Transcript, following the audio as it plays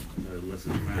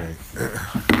Okay.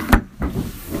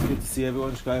 Good to see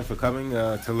everyone. Shkaya for coming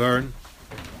to learn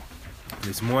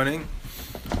this morning.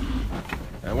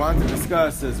 I wanted to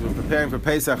discuss, as we're preparing for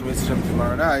Pesach Mitzvah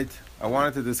tomorrow night, I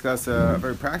wanted to discuss a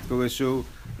very practical issue.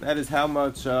 That is how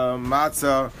much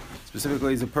matzah,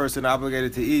 specifically, is a person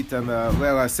obligated to eat on the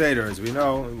Leil HaSeder. As we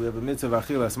know, we have a mitzvah of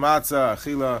achilas matzah.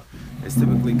 Achila is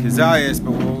typically kizayis,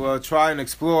 but we'll try and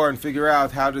explore and figure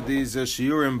out how did these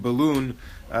shiurim balloon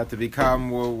to become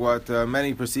what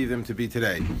many perceive them to be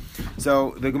today.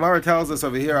 So the Gemara tells us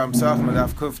over here, Amsach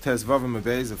Madaf Kuf Tes Vavim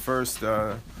Mebez, the first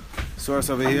source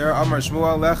over here, Amar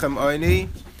Shmuel Lechem Oini,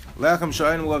 Lechem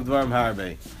Shoyin Lov Dvarim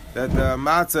Harbe. That the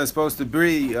matzah is supposed to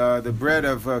be the bread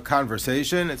of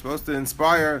conversation. It's supposed to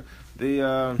inspire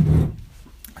the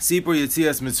Sipur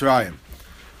Yetzias Mitzrayim.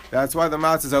 That's why the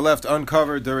matzahs are left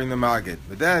uncovered during the Magid.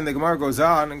 But then the Gemara goes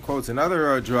on and quotes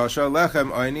another drasha,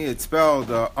 Lechem Ani. It's spelled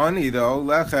Ani though,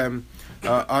 Lechem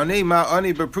Ani Ma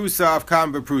Ani Beprusa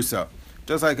Avkam Beprusa.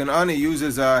 Just like an Ani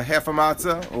uses half a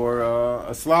matzah or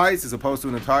a slice as opposed to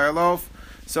an entire loaf,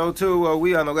 so too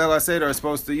we on the Leil HaSeder are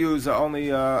supposed to use only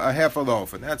a half a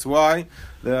loaf. And that's why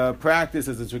the practice,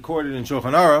 as it's recorded in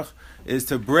Shulchan Aruch, is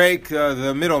to break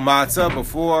the middle matzah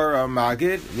before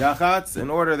Magid, Yachatz,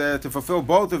 in order to fulfill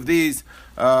both of these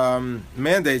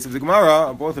mandates of the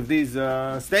Gemara, both of these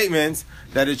statements,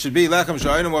 that it should be Lechem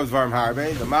Sho'einu Lov Dvarim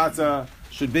Harbe, the matzah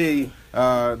should be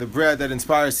the bread that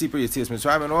inspires Sipur Yetzias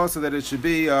Mitzrayim, and also that it should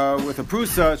be with a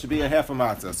prusa, it should be a half a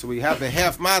matzah. So we have the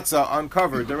half matzah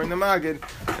uncovered during the Magid,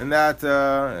 and that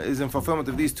is in fulfillment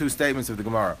of these two statements of the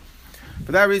Gemara.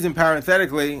 For that reason,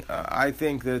 parenthetically, I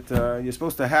think that you're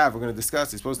supposed to have, we're going to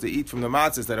discuss, you're supposed to eat from the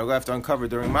matzahs that are left uncovered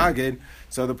during Magid.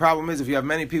 So the problem is, if you have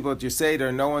many people at your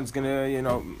Seder, no one's going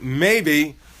to,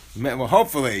 maybe, well,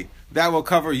 hopefully, that will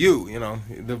cover you,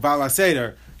 the Baal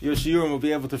HaSeder. Your shiurim will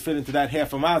be able to fit into that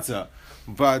half a matzah.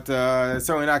 But it's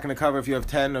certainly not going to cover if you have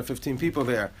 10 or 15 people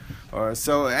there.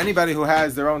 So anybody who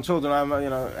has their own children,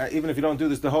 even if you don't do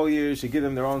this the whole year, you should give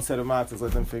them their own set of matzahs.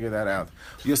 Let them figure that out.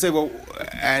 You'll say, well,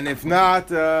 and if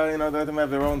not, let them have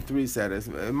their own 3 setters.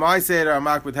 My seder,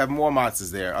 Amak would have more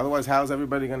matzahs there. Otherwise, how's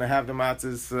everybody going to have the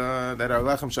matzahs that are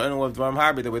lechem sho'einu lov dvarim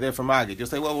harbe that were there for Magid? You'll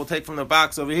say, well, we'll take from the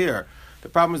box over here. The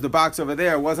problem is the box over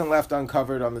there wasn't left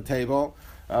uncovered on the table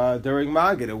during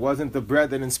Magid. It wasn't the bread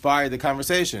that inspired the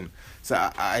conversation. So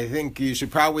I think you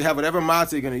should probably have whatever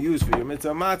matzah you're going to use for your mitzvah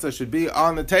matzah should be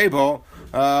on the table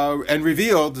and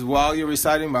revealed while you're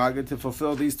reciting Magid to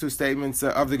fulfill these two statements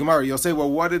of the Gemara. You'll say, well,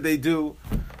 what did they do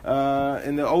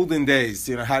in the olden days?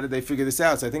 How did they figure this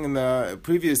out? So I think in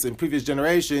previous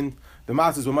generation, the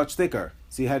matzahs were much thicker.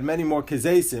 So you had many more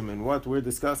kezesim in what we're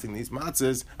discussing. These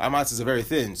matzahs, our matzahs are very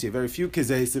thin. So you have very few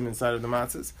kezesim inside of the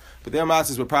matzahs. But their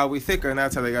matzahs were probably thicker, and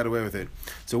that's how they got away with it.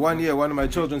 So one year, one of my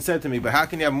children said to me, but how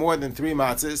can you have more than 3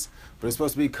 matzahs? But it's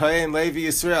supposed to be Kayin, Levi,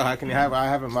 Yisrael. How can you have, I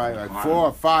have in my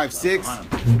 4, 5, 6. So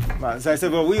I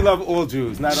said, well, we love all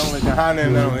Jews, not only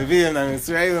Kahanim, not only Leviim, not only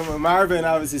Israelim, Marvin,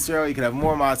 obviously Israel. You can have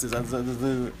more matzahs.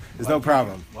 There's no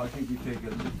problem. Why can't you take a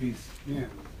little piece? Yeah.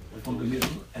 From the middle,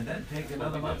 and then take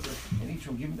another matzah, and each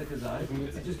one give him the kazai,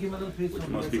 and just give him a little piece.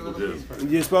 Most people do.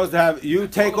 You're supposed to have, you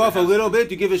take off a little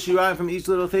bit, you give a shirayim from each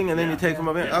little thing, and then you take from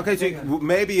a bit. Okay, so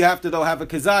maybe you have to, though, have a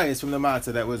kazayas from the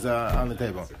matzah that was on the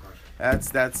table.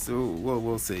 That's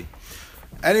we'll see.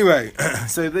 Anyway,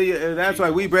 so that's why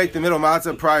we break the middle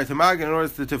matzah prior to Magid in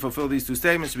order to fulfill these two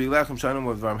statements. To be lechem sho'einu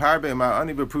lov dvarim harbe, ma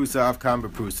ani beprusa avkam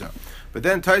beprusa. But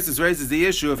then Taisus raises the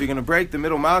issue, if you're going to break the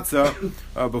middle matzah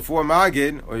before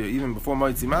Magid, or even before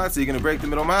Moitzi Matzah, you're going to break the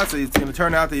middle matzah, it's going to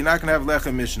turn out that you're not going to have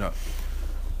Lechem Mishnah.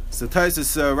 So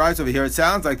Taisus writes over here, it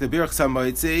sounds like the Birch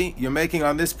Moitzi, you're making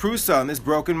on this prusa, on this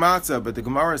broken matzah, but the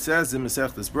Gemara says in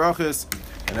Masechtas Brachos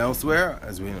and elsewhere,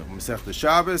 as we know, Masechtas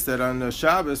Shabbos, that on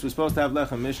Shabbos we're supposed to have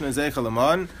Lechem Mishnah, Zeichel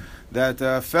Aman,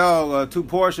 that fell 2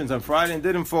 portions on Friday and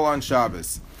didn't fall on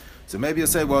Shabbos. So maybe you'll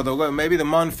say, well, maybe the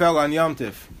man fell on Yom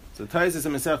Tif. So Taisus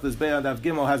and Masechtas Be'ad Av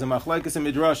Gimel has a machlekes in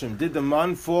Midrashim. Did the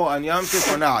man fall on Yom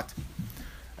Tif or not?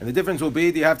 And the difference will be,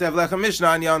 do you have to have Lechem Mishnah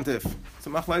on Yom Tif? It's a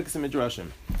machlekes in Midrashim.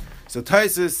 So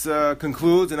Taisus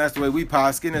concludes, and that's the way we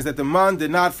paskin, is that the man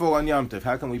did not fall on Yom Tif.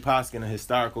 How can we paskin a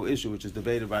historical issue which is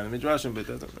debated by the Midrashim? But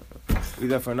we'll leave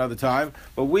that for another time.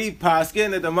 But we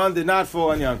paskin that the man did not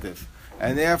fall on Yom Tif.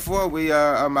 And therefore, we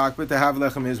are makbid to have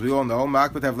lechem, as we all know,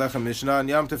 makbid to have lechem mishnah and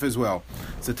Yom Tov as well.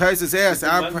 So Taisus asks,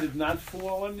 the did not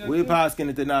fall on Yom Tov? We paskin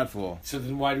it did not fall. So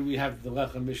then why do we have the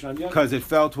lechem mishnah on Yom Tov? Because it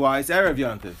fell twice, Erev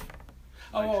Yom Tov.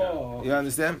 Oh. You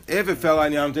understand? If it fell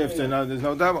on Yom Tif, then there's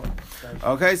no double.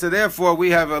 Okay, so therefore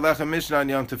we have a Lechem Mishnah on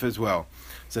Yom Tif as well.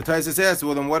 So Taisus asks,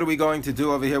 well then what are we going to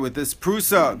do over here with this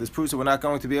Prusa? This Prusa, we're not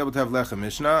going to be able to have Lechem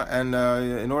Mishnah, and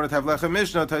in order to have Lechem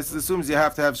Mishnah, Taisus assumes you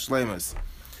have to have Shleimus.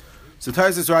 So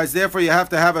Taisus writes, therefore you have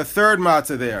to have a third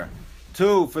matzah there.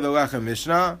 2 for the Lechem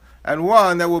Mishnah, and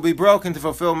 1 that will be broken to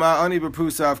fulfill Ma'ani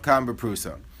B'Prusa of Kam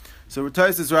B'Prusa. So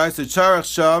Taisus writes to Charach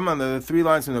Sham on the 3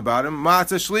 lines from the bottom,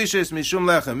 Matzah Shlishis Mishum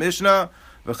Lechem Mishnah,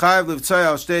 V'chayiv Livtzai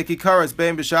Al Shtei Kikaras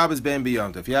Bein B'Shabbos Bein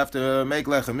B'Yom Tov. You have to make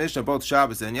Lechem Mishnah both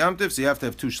Shabbos and Yom Tov, so you have to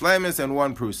have 2 Shleimus and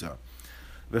 1 Prusa.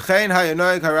 V'chein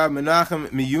Hayanoik Harab Menachem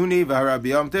Miyuni V'Harab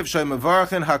Yom Tov Shay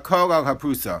Mevarchin Hakol Al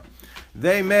HaPrusa.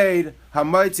 They made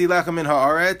Hamaitzi Lechem in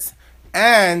Haaretz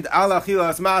and Al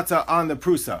Achilas Matzah on the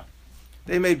Prusa.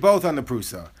 They made both on the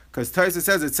Prusa. Because Taisa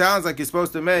says it sounds like you're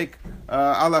supposed to make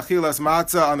Al Achilas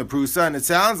Matzah on the Prusa, and it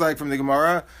sounds like from the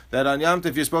Gemara that on Yom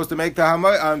Tov you're supposed to make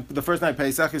on the first night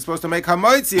Pesach, you're supposed to make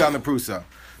Hamaitzi on the Prusa.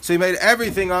 So he made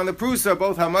everything on the Prusa,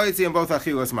 both Hamaitzi and both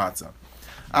Achilas Matzah.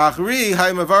 Achri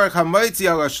Haymavarech Hamaitzi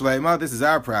Al Shlema, this is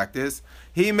our practice.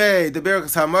 He made the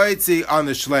Birchas Hamaitzi on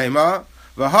the Shlema,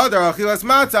 V'hadar Achilas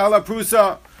Matzah Al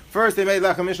Prusa. First, they made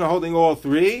Lechem Mishnah holding all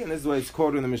 3, and this is what it's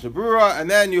quoted in the Mishnah Berurah,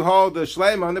 and then you hold the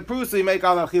Shleima on the Prusa, you make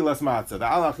Al Achilas Matzah. The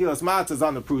Al Achilas Matzah is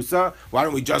on the Prusa. Why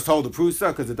don't we just hold the Prusa?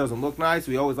 Because it doesn't look nice.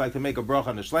 We always like to make a brach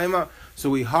on the Shleima, so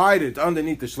we hide it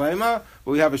underneath the Shleima.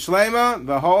 But we have a Shleima,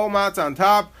 the whole Matzah on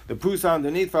top, the Prusa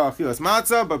underneath for Al Achilas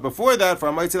Matzah, but before that, for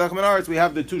Hamaitzi Lechem Haaretz, we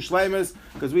have the 2 Shleimas,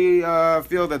 because we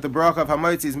feel that the brach of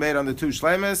Hamaitzi is made on the 2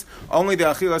 Shleimas. Only the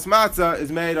Achilas Matzah is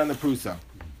made on the Prusa.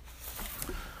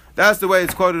 That's the way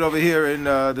it's quoted over here in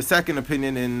the second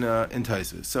opinion in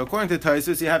Taisus. So according to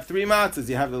Taisus, you have 3 matzahs.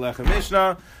 You have the Lechem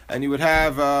Mishnah, and you would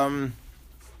have the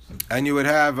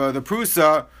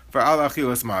Prusa for Al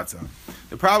Achilas Matzah.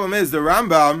 The problem is the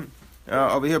Rambam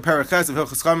over here, Paraches of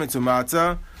Hilchos Chametz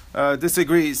Matzah,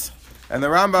 disagrees, and the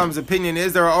Rambam's opinion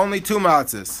is there are only 2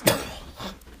 matzahs.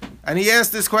 And he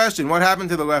asked this question: what happened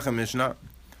to the Lechem Mishnah?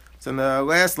 So in the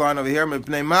last line over here,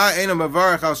 Mipnei Ma Eina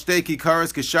Mavarech Al Shtei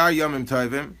Kikaras Kishar Yomim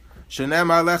Tovim.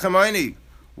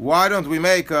 Why don't we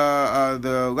make the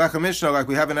Lechem Mishnah like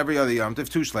we have in every other Yom Tov,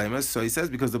 2 Shleimus? So he says,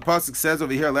 because the pasuk says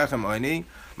over here, Lechem Oini,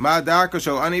 Ma Darko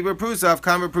Shel Ani B'Prusa of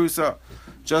Kam B'Prusa.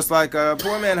 Just like a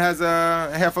poor man has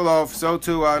a half a loaf, so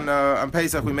too on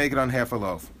Pesach we make it on half a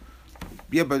loaf.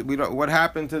 Yeah, but we don't. What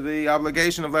happened to the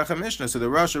obligation of Lechem Mishnah? So the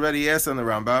Rosh already asked on the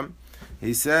Rambam.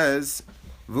 He says,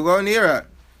 V'lo Nira,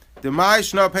 the Mai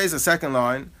Shna Pesach, second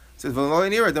line. Says V'lo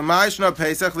Nira the Ma'ishna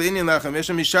Pesach Le'inyan Lechem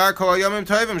Mishnah Mishar Kol Yomim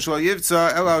Tovim Shlo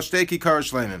Yivtza El Al Shtei Kikar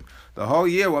Shleimim. The whole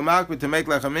year we're makbid to make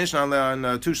Lechem Mishnah on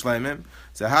 2 Shleimim.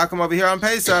 So how come over here on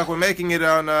Pesach we're making it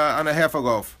on a half a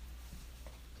loaf?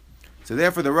 So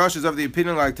therefore the Rosh is of the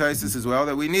opinion like Taisus as well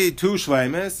that we need 2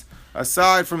 Shleimis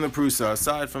aside from the Prusa,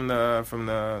 aside from the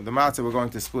matzah we're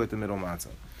going to split the middle matzah.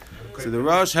 So the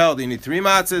Rosh held you need 3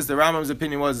 matzahs. The Rambam's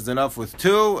opinion was it's enough with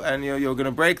 2, and you're going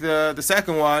to break the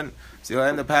second one, so you'll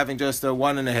end up having just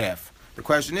 1.5. The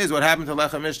question is, what happened to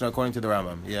Lechem Mishnah according to the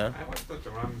Rambam? Yeah. I always thought the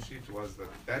Rambam sheet was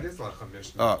that is Lechem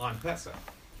Mishnah on Pesach.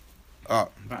 Oh,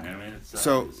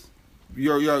 so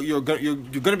you're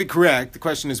going to be correct. The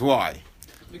question is why.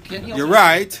 You're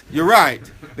right.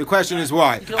 The question is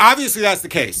why. Obviously, that's the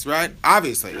case, right?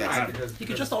 Obviously, that's you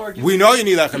could just argue. We know you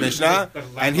need Lechem Mishnah,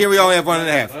 and here we only have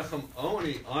 1.5. Lechem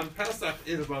only on Pesach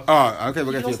is Lechem. Oh, okay,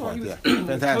 we'll get to your point. Yeah,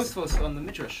 fantastic. Tosfos on the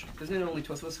Midrash. Isn't it only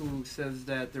Tosfos who says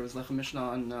that there was Lechem Mishnah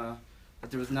on that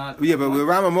there was not? Yeah, but with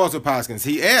Rambam also paskins.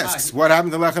 He asks, what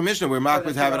happened to Lechem Mishnah? We're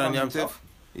makbid to have it on Yom Tov.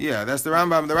 Yeah, that's the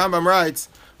Rambam. The Rambam writes.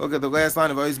 Look at the last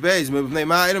line of Ois Beis.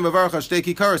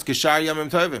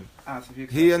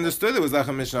 He understood it was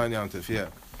Lechem Mishnah on Yom Tov. Yeah,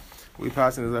 we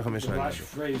pass in the Lechem Mishnah. The last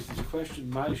phrase is a question.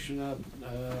 Ma'ishna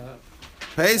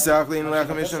Pesach lein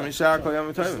Lechem Mishnah Mishar Kol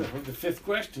Yom Tovim. The 5th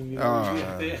question.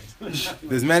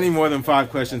 There's many more than 5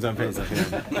 questions on Pesach.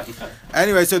 Yeah.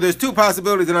 Anyway, so there's 2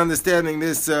 possibilities in understanding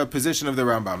this position of the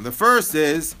Rambam. The first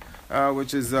is.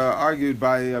 Which is argued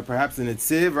by perhaps the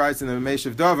Nitziv, writes in the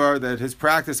Meshiv Dover that his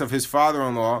practice of his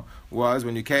father-in-law was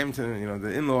when you came to the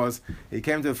in-laws, he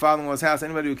came to the father-in-law's house.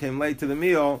 Anybody who came late to the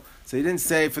meal, so he didn't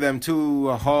save for them 2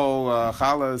 whole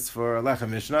challahs for Lechem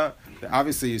Mishnah.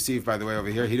 Obviously, you see, by the way, over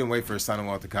here, he didn't wait for his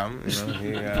son-in-law to come.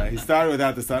 He started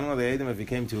without the son-in-law. They ate him if he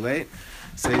came too late.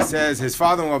 So he says his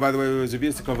father-in-law, by the way, who was Rabbi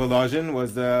Yisrael Volozhin,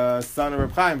 was the son of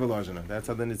Reb Chaim Volozhin. That's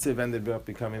how the Nitziv ended up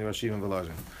becoming Rosh Yeshiva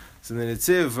Volozhin. So the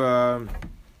Nitziv,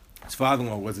 his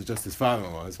father-in-law wasn't just his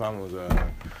father-in-law. His father-in-law was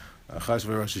a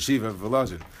Chashva Rosh Yeshiva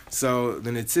Volozhin. So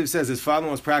the Nitziv says his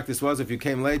father-in-law's practice was if you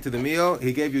came late to the meal,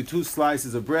 he gave you 2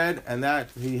 slices of bread, and that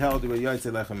he held with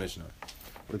Yotzei Lechem Mishnah.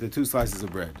 with the 2 slices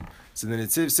of bread. So the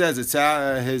Netziv says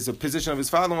his position of his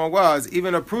father-in-law was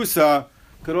even a prusa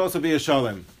could also be a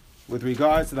shalem with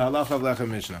regards to the halacha of Lechem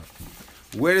Mishnah.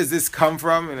 Where does this come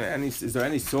from? Is there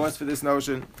any source for this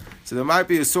notion? So there might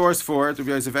be a source for it.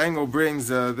 Rabbi Yosef Engel brings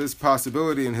this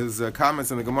possibility in his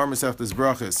comments on the Gemara Masechtas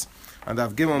Brachos on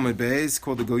Daf Gimel Mid Beis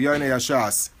called the Gilyoynei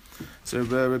Hashas. So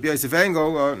Rabbi Yosef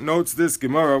Engel notes this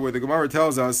Gemara where the Gemara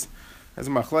tells us, as a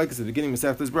machlokes at the beginning of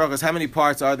Masechtas Brachos, how many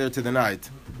parts are there to the night?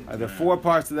 Are there 4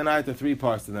 parts to the night or 3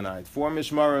 parts to the night? 4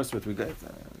 mishmaros with regard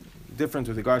different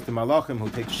with regards to malachim who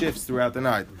take shifts throughout the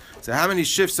night. So how many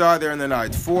shifts are there in the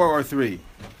night? 4 or 3?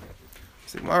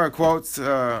 So Gemara quotes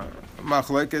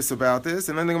machlokes about this,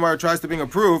 and then the Gemara tries to bring a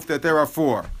proof that there are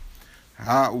 4.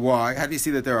 Why? How do you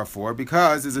see that there are 4?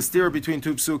 Because there's a steer between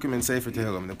 2 psukim in Sefer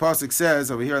Tehillim. The pasuk says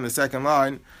over here on the second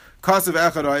line, Kasav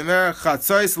echad oimer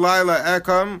chatzos laila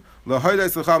ekam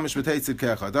lahoydes l'chal mishpatei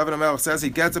tzidkecha. David HaMelech says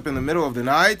he gets up in the middle of the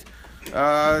night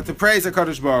to praise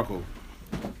HaKadosh Baruch Hu.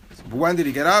 When did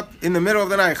he get up? In the middle of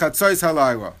the night. Chatzos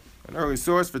halayla. An early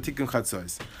source for Tikkun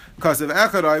Chatzos. Kasav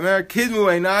echad oimer kidmu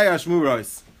einai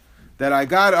ashmuros. That I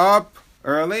got up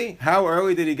early. How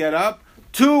early did he get up?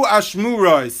 2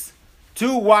 ashmuros.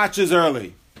 2 watches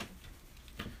early.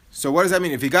 So what does that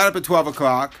mean? If he got up at 12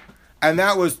 o'clock, and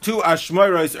that was 2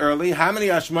 ashmoros early, how many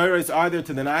ashmoros are there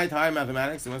to the night? High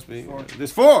mathematics, there must be 4.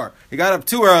 There's 4. He got up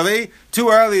too early. Too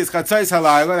early is chatzos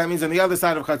halayla. That means on the other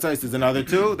side of chatzos is another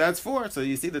 2. That's 4. So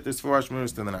you see that there's 4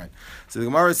 ashmoros to the night. So the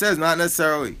Gemara says, not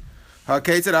necessarily.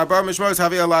 Haketzed abar mishmoros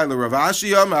havi halayla. Rav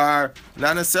Ashi Yomar,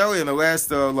 not necessarily in the last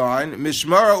line.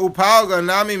 Mishmara upalga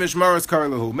nami mishmaros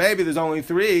karlahu. Maybe there's only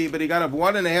 3, but he got up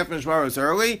 1.5 mishmaros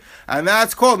early, and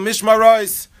that's called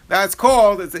mishmaros. That's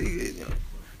called,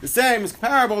 the same is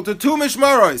comparable to 2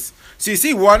 mishmaros. So you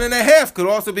see, 1.5 could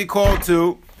also be called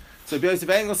 2. So Yosef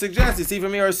Engel suggests, you see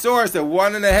from here a source that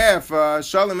 1.5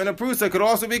 shalom in a prusa could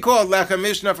also be called Lechem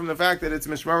Mishnah from the fact that it's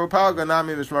mishmar upalga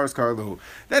nami mishmaros karluhu.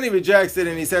 Then he rejects it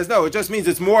and he says, no, it just means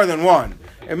it's more than 1.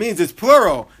 It means it's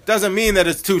plural. Doesn't mean that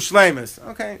it's 2 shleimus.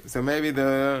 Okay, so maybe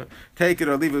take it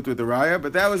or leave it with the raya,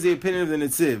 but that was the opinion of the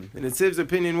Netziv. The Netziv's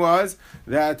opinion was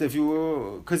that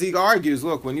because he argues,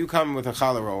 look, when you come with a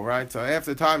challah roll, right? So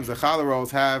after times the challah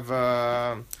rolls have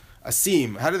a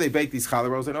seam. How do they bake these challah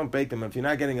rolls? They don't bake them. If you're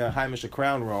not getting a Haimish, a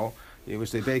crown roll, which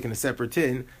they bake in a separate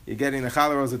tin, you're getting the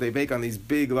challah rolls that they bake on these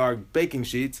big, large baking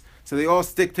sheets, so they all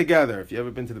stick together. If you've ever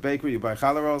been to the bakery, you buy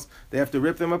challah rolls, they have to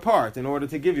rip them apart in order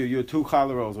to give you your 2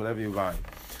 challah rolls, whatever you buy.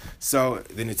 So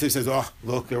the Netziv says, oh,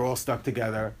 look, they're all stuck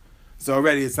together. So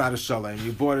already it's not a shalom.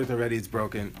 You bought it, already it's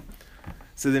broken.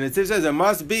 So the Netziv says it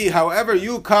must be however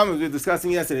you come, as we were discussing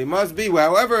yesterday, it must be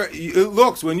however it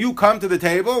looks when you come to the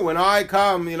table, when I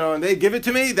come, and they give it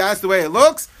to me, that's the way it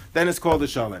looks, then it's called a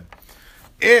shalom.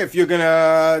 If you're going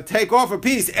to take off a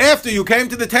piece after you came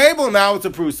to the table, now it's a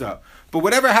prusa. But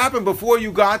whatever happened before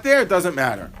you got there, it doesn't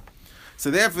matter. So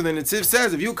therefore the Netziv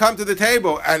says if you come to the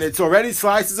table and it's already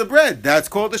slices of bread, that's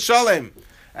called a shalom.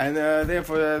 And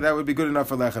therefore, that would be good enough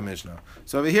for Lechem Mishnah.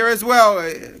 So over here as well,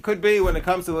 it could be when it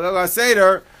comes to the Leil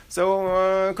HaSeder,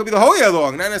 so it could be the whole year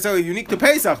long, not necessarily unique to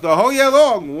Pesach. The whole year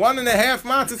long, 1.5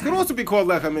 matzahs could also be called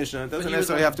Lechem Mishnah. It doesn't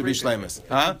necessarily have to be shleimus.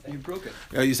 Huh? You broke it.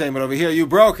 Oh, you're saying, but over here you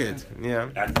broke it. Yeah.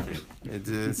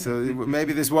 So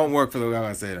maybe this won't work for the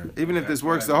Leil HaSeder. Even if this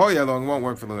works the whole year long, it won't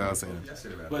work for the Leil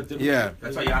HaSeder. Yeah.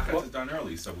 That's why Yaakov is done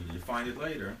early, so when you find it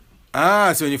later.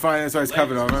 So when you find it, that's why it's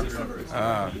covered over.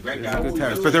 Good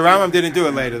terrace. But the Rambam didn't do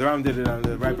it later. The Rambam did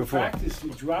it right before. In practice,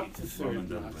 you drop the third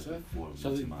matzah,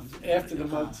 so that after the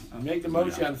matzah, you make the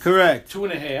mochi on correct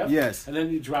 2.5. Yes. And then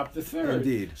you drop the third.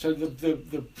 Indeed. So the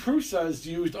prusa is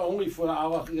used only for the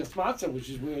alachas matzah, which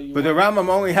is where you. But the Rambam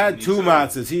only had 2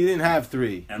 matzahs. He didn't have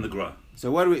 3. And the gra. So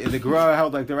what do the Gra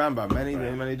held like the Rambam?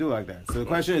 Many do like that. So the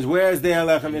question is, where is the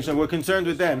Lechem Mishnah? We're concerned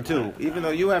with them too. Even though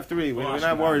you have 3, we're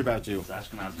not worried about you.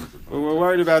 We're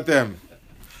worried about them.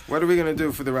 What are we going to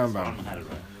do for the Rambam?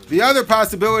 The other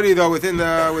possibility, though, within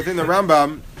the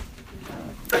Rambam,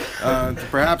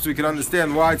 perhaps we can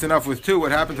understand why it's enough with 2.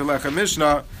 What happened to Lechem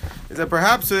Mishnah is that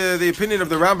perhaps the opinion of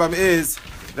the Rambam is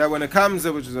that when it comes,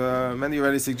 which many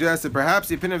already suggested, perhaps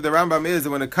the opinion of the Rambam is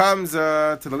that when it comes to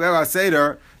the Leil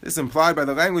HaSeder, this is implied by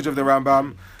the language of the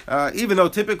Rambam, even though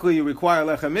typically you require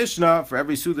Lechem Mishnah for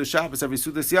every Suda Shabbos, every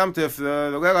Suda Yom Tif,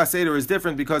 the Leil HaSeder is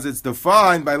different because it's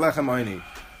defined by Lechem Oini.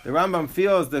 The Rambam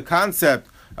feels the concept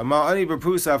of Ma'ani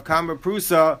B'Prusa, of Kam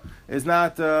B'Prusa, is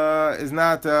not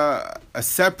a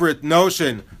separate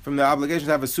notion from the obligation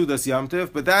to have a Suda Yom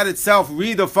Tif, but that itself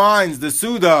redefines the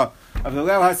Suda of the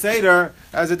Leil HaSeder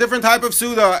as a different type of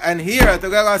Suda. And here at the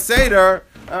Leil HaSeder,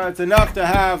 it's enough to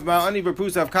have ma'ani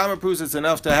b'prusa of kama prusa. It's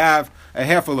enough to have a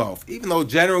half a loaf. Even though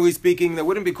generally speaking, that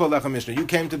wouldn't be called lechem mishnah. You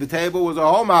came to the table, it was a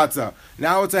whole matzah.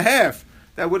 Now it's a half.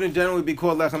 That wouldn't generally be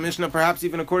called lechem mishnah, perhaps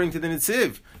even according to the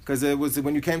Nitziv, because it was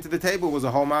when you came to the table, it was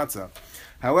a whole matzah.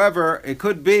 However, it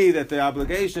could be that the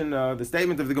obligation, the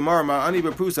statement of the Gemara, ma'ani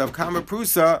b'prusa of kama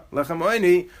prusa lechem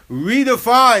oini,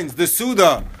 redefines the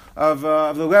suda of the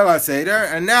Leil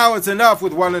HaSeder, and now it's enough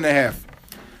with 1.5.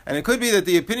 And it could be that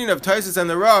the opinion of Tosfos and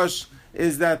the Rosh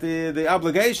is that the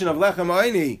obligation of lechem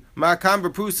oini,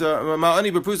 ma'ani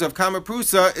b'prusa of kama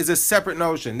prusa, is a separate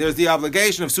notion. There's the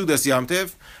obligation of sudas Yom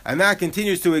Tiv, and that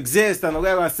continues to exist on the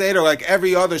Leil HaSeder like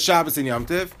every other Shabbos in Yom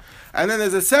Tiv. And then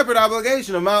there's a separate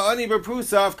obligation of ma'ani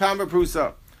b'prusa of kama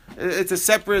prusa. It's a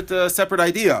separate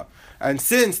idea. And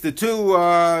since the two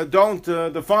don't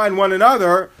define one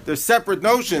another, they're separate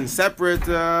notions, separate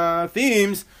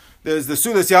themes. There's the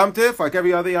Sudas Yom Tif, like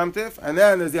every other Yom Tif, and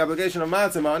then there's the obligation of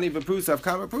Matzah, Ma'ani B'Prusa of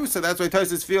Kama Prusa. That's why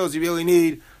Tosfos feels you really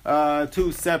need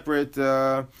two separate.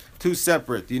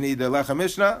 You need the Lechem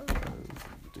Mishnah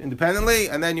independently,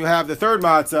 and then you have the third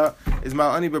Matzah, is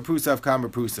Ma'ani B'Prusa of Kama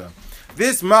Prusa.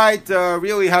 This might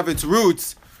really have its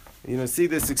roots, see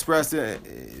this expressed,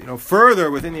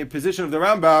 further within the position of the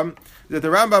Rambam, that the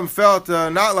Rambam felt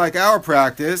not like our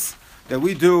practice, that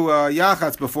we do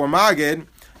Yachatz before Magid.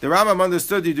 The Rambam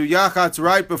understood you do Yachatz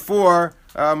right before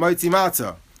Motzi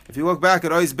Matzah. If you look back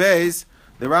at Ois Beis,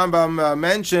 the Rambam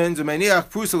mentions,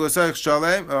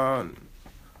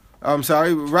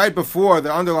 right before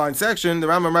the underlined section, the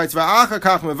Rambam writes,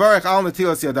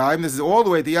 this is all the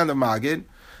way at the end of Magid.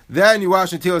 Then you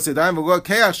wash Netilas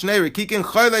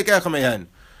Yadayim,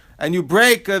 and you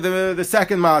break the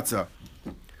second matzah.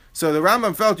 So the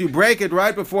Rambam felt you break it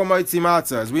right before Motzi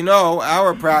Matzah. As we know,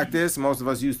 our practice, most of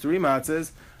us use 3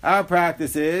 matzahs, our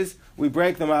practice is we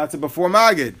break the matzah before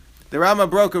Magid. The Rambam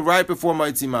broke it right before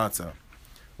Motzi Matzah.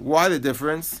 Why the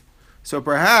difference? So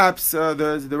perhaps the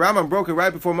Rambam broke it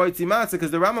right before Motzi Matzah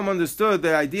because the Rambam understood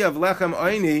the idea of Lechem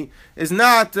Oini is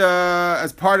not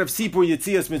as part of Sipur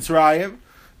Yetzias Mitzrayim,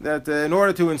 that in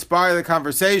order to inspire the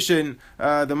conversation,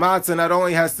 the matzah not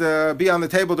only has to be on the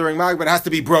table during Magid, but it has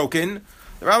to be broken.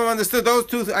 The Rambam understood those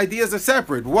two ideas are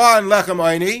separate. One, lechem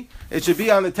oini, it should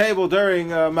be on the table during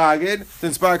Magid to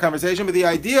inspire conversation, but the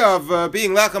idea of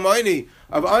being lechem oini,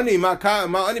 of ani,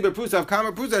 ma'ani b'prusa, of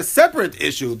kama prusa, is a separate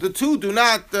issue. The two do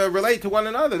not relate to one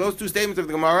another. Those two statements of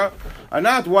the Gemara are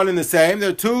not one and the same.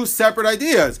 They're two separate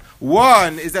ideas.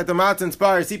 One is that the matzah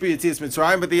inspires Sipur Yetzias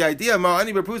Mitzrayim, but the idea of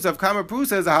ma'ani b'prusa, of kama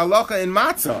prusa, is a halacha in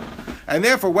matzah. And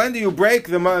therefore, when do you break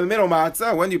the middle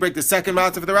matzah? When do you break the second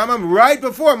matzah for the Rambam? Right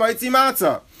before Motzi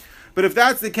Matzah. But if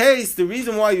that's the case, the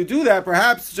reason why you do that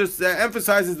perhaps just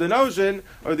emphasizes the notion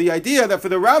or the idea that for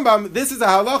the Rambam, this is a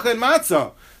halacha in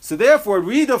matzah. So therefore, it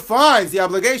redefines the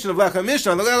obligation of Lechem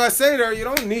Mishnah. The Leil HaSeder, you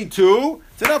don't need 2.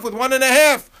 It's enough with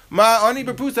 1.5. Ma'ani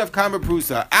b'prusa of kama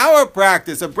prusa. Our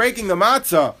practice of breaking the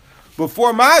matzah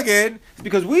before Magid is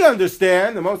because we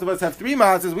understand, and most of us have 3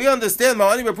 matzahs, we understand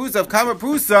Ma'ani b'prusa of kama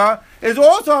prusa is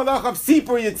also a halach of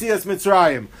Sipur Yetzias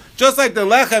Mitzrayim. Just like the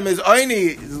lechem is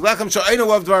oini, lechem she'oinu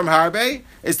of dvarim harbe,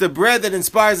 it's the bread that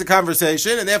inspires the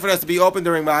conversation, and therefore it has to be open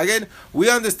during Magid.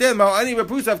 We understand Ma'ani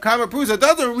b'prusa of kama prusa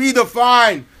doesn't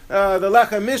redefine the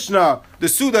lechem Mishnah, the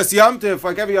Sudas Yom Tif,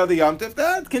 like every other Yom Tif.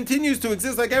 That continues to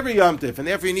exist like every Yom Tif, and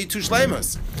therefore you need 2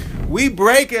 shleimus. We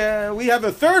break, we have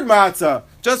a third matzah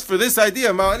just for this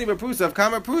idea, Ma'ani b'prusa of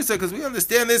kama prusa, because we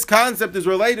understand this concept is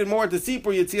related more to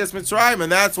Sipur Yetzias Mitzrayim,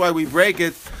 and that's why we break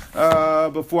it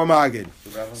before Magid.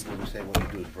 The Rabbi doesn't say what you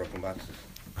do with broken matzahs.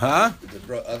 Huh?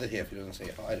 The other half, he doesn't say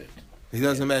hide it. He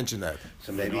doesn't mention that.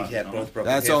 So maybe he had both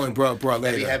broken That's halves. only brought later.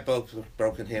 Maybe he had both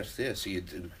broken halves there, so you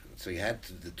had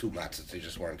the 2 matzahs, they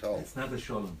just weren't told. It's not a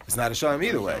shalom. It's not a shalom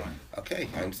either way. Okay,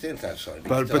 I understand it's not a shalom.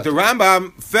 But the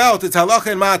Rambam felt it's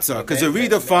halacha in matzah because it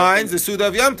redefines the Suda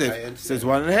of Yom Tiv. It says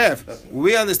 1.5.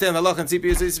 We understand halacha in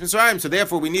Sipur Yetzias Mitzrayim, so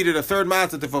therefore we needed a third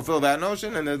matzah to fulfill that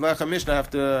notion, and the Lechem Mishnah have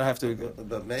to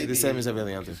be the same as every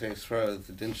other Yom Tiv.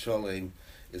 The din shalom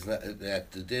is not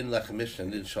that the din Lechem Mishnah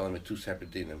and din shalom are 2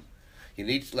 separate dinim. You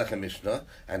need Lechem Mishnah,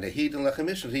 and the heat and Lechem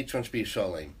Mishnah each one should be a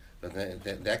shalom. But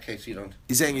in that case, you don't.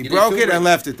 He's saying he broke it and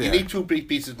left it there. You need 2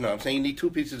 pieces. No, I'm saying you need 2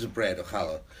 pieces of bread or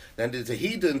challah. Then there's a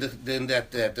heathen. Then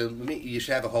you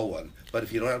should have a whole one. But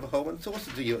if you don't have a whole one, so what's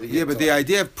the deal? Yeah, but the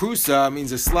idea of prusa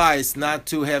means a slice, not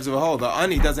 2 halves of a whole. The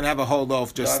ani doesn't have a whole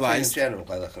loaf, just sliced. In general,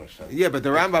 yeah, but the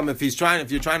Rambam, if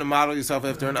you're trying to model yourself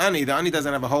after an ani, the ani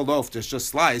doesn't have a whole loaf, just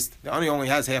sliced. The ani only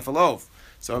has half a loaf.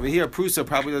 So over here, prusa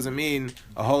probably doesn't mean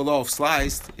a whole loaf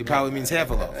sliced. It probably means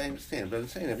half a loaf. I understand, but I'm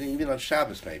saying, even on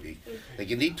Shabbos maybe, like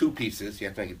you need 2 pieces, you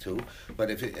have to make it 2. But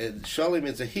if sholim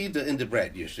is a hida in the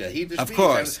bread, you should hida. Of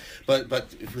course. But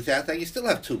without that, you still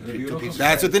have 2 pieces.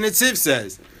 That's what the Netziv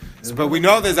says. So, but we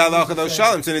know there's halacha those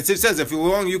shalim. So the Netziv says if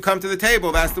you come to the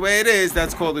table, that's the way it is.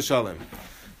 That's called a shalim.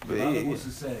 But I was to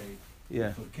say,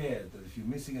 yeah. for care that if you're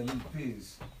missing a little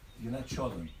piece, you're not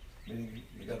shalim. Meaning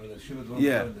you got a shiva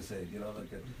to say, you know,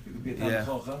 like you could be a tam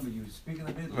chochem, but you speak in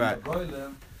a bit like a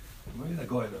goylem. Maybe not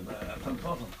goylem, a tam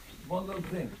chochem. One little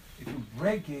thing. If you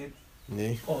break it,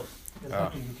 it's off. There's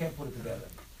nothing. You can't put it together.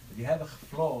 If you have a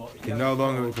flaw, it can no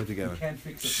longer be put together. You can't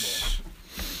fix the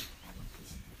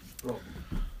flaw.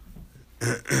 It's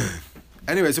broken.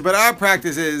 Anyway, so but our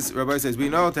practice is, Rabbi says, we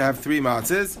know to have 3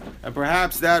 matzahs, and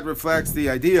perhaps that reflects the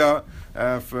idea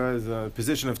for the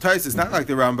position of Taisus, not like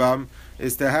the Rambam,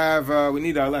 is to have, we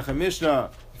need our Lechem Mishnah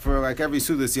for like every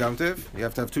Sudas Yom Tiv. You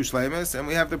have to have 2 shleimus, and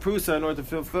we have the Prusa in order to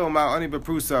fulfill Ma'ani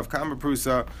B'Prusa, of Kama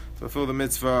Prusa, to fulfill the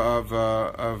mitzvah of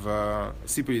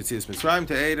Sipur Yetzias Mitzrayim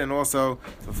to aid, and also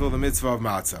fulfill the mitzvah of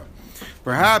Matzah.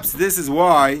 Perhaps this is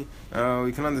why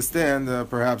we can understand,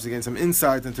 perhaps again, some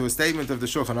insight into a statement of the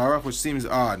Shulchan Aruch, which seems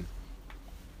odd.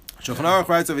 Shulchan Aruch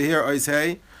writes over here,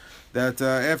 Oisei, that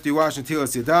after you wash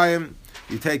Netilas Yadayim,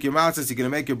 you take your matzahs, you're going to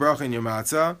make your bracha in your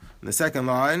matzah. In the second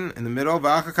line, in the middle,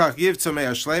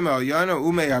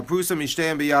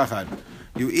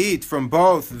 you eat from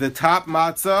both the top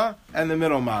matzah and the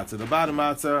middle matzah. The bottom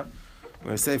matzah, I'm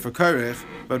going to say for Korich,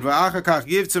 but v'achakach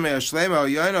yivtzu mei ha'shlema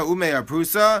ha'yoyna umei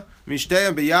ha'prusa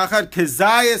mishteim b'yachad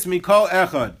kezayis mikol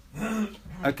echad.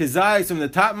 A kezayis from the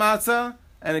top matzah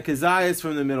and a kezayis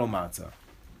from the middle matzah.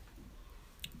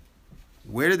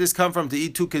 Where did this come from to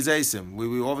eat 2 kezaisim?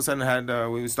 We all of a sudden had,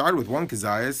 we started with 1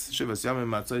 kezayis. Shivas yamim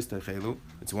matzos techelu.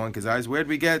 It's 1 kezayis. Where did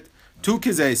we get 2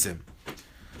 kezaisim?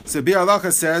 So Bir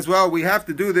Halacha says, well, we have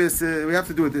to do this, we have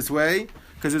to do it this way,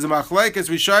 because there's a machlekes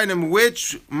rishonim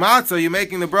which matzah are you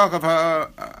making the bracha of our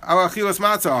achilas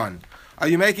matzah on? Are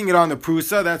you making it on the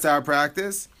prusa? That's our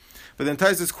practice. But then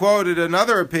Taisus quoted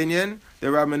another opinion,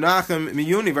 the Rabbi Menachem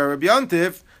Miyuni, Rabbi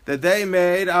Yontif, that they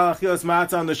made our achilas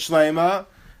matzah on the shlema,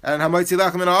 and Hamoitzi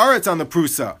Lachem in Haaretz on the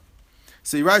prusa.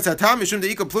 So he writes, Hatam Mishum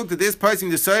Deika Pluk, that this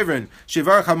pricing the sovereign,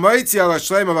 Shivar Hamoitzi Ala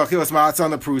Shlema Vachilas Matzah on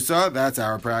the prusa, that's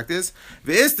our practice.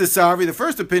 Ve'is the Savri, the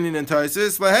first opinion in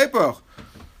Taisus, Lehepoch,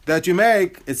 that you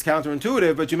make, it's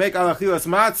counterintuitive, but you make Ala Chilas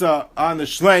Matzah on the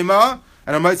Shlema,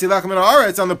 and Hamoitzi Lachem in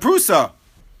Haaretz on the prusa.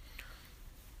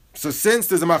 So since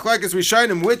there's a machlekes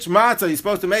rishonim, which matzah you're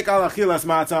supposed to make Ala Chilas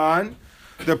Matzah on,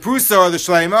 the prusa or the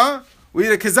Shlema, we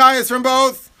eat a kezayis from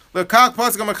both. Have a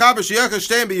kezayis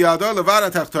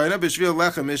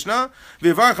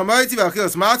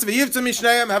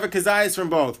from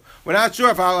both. We're not sure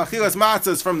if our achilas matzah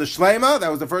is from the shlema, that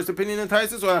was the first opinion in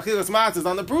Taisus, or achilas matzah is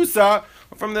on the prusa,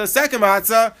 or from the second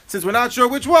matzah. Since we're not sure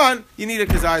which one, you need a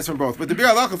kezayis from both. But the Bir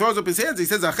Halacha throws up his hands. He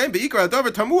says, "Achem beikra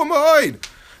davar tamu ma'oid."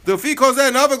 The fi calls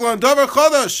that navaglon davar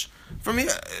chodosh. From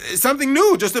here, something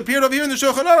new just appeared over here in the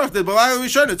Shulchan Aruch. The Balai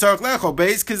Rishon tzarich lecho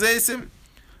beis kezaisim.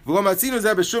 We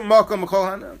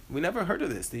never heard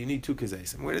of this, that you need 2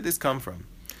 kezaisim. Where did this come from?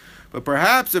 But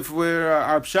perhaps if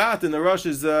our pshat in the Rosh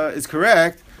is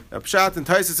correct, the pshat in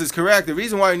Taisus is correct, the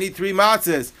reason why you need 3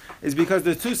 matzahs is because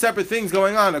there's 2 separate things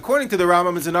going on. According to the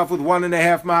Rambam, it's enough with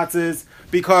 1.5 matzahs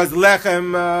because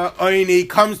lechem oini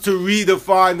comes to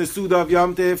redefine the Suda of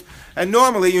Yom Tiv, and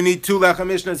normally you need 2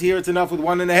 lechem mishnahs. Here it's enough with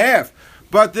 1.5.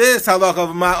 But this halacha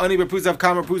of Ma'ani B'Prusa of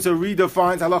Kama Prusa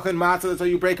redefines halacha in Matzah. That's how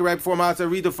you break it right before Matzah.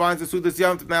 Redefines the Sudas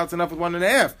Yom Tov. Now it's enough with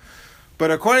 1.5.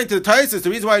 But according to the Taisus, the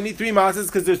reason why you need 3 matzahs is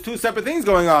because there's 2 separate things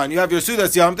going on. You have your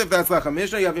Sudas Yom Tov, that's Lechem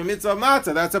Mishnah. You have your Mitzvah of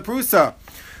Matzah, that's a Prusa.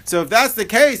 So if that's the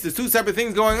case, there's 2 separate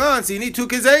things going on. So you need 2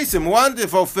 kezaisim. One to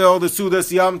fulfill the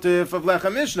Sudas Yom Tov of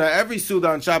Lechem Mishnah. Every Suda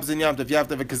on Shabbos and Yom Tov, you have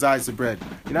to have a kezais of bread.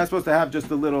 You're not supposed to have just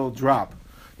a little drop.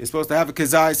 You're supposed to have a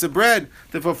kezayis of bread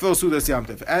to fulfill Sudas Yom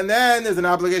Tov. And then there's an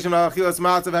obligation of achilas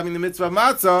matzah of having the mitzvah of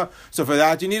matzah. So for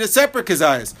that you need a separate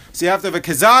kezayis. So you have to have a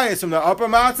kezayis from the upper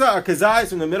matzah, a kezayis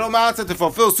from the middle matzah to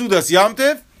fulfill Sudas Yom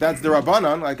Tov. That's the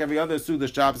Rabbanon, like every other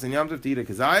Sudas Shabbos and Yom Tov, to eat a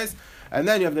kezayis. And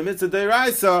then you have the mitzvah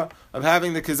deiraisa of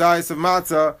having the kezayis of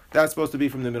matzah. That's supposed to be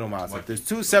from the middle matzah. There's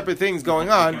 2 separate things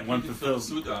going on. One fulfills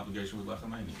Suda obligation with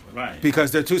lechem oini. Right. Because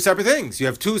they're 2 separate things. You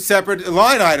have 2 separate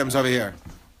line items over here.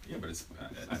 Yeah, but it's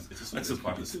just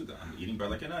part of the Suda. I'm eating bread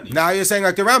like an onion. Now you're saying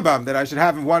like the Rambam, that I should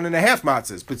have 1.5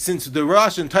 matzahs. But since the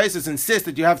Rosh and Taisus insist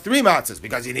that you have 3 matzahs,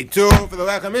 because you need 2 for the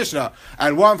Lechem Mishnah,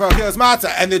 and 1 for Achilas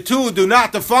Matzah, and the 2 do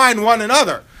not define one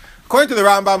another. According to the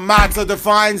Rambam, matzah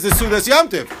defines the Sudas Yom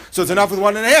Tov. So it's enough with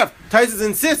 1.5. Taisus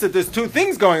insists that there's two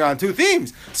things going on, two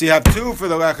themes. So you have two for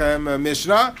the Lechem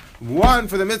Mishnah, one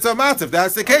for the mitzvah of matzah. If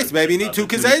that's the case, maybe you need two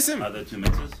kizaysim. Are there two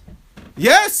mitzvahs?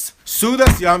 Yes,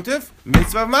 Sudas Yom Tov,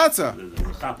 mitzvah of matzah.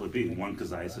 The chap would be one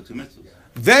kazayis or two mitzvahs.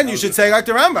 Then you should say like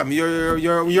the Rambam.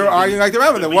 You're arguing like the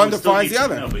Rambam. That one defines the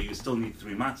other. No, but you still need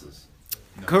three matzahs.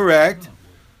 Correct.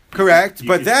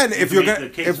 But then, if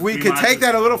we could take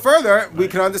that a little further, we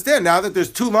can understand now that there's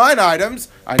two line items.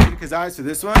 I need a kazayis for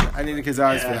this one. I need a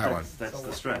kazayis for that one. That's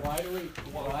the stretch.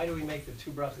 Why do we make the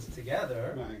two brachas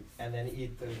together and then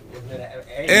eat the?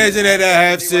 Isn't it a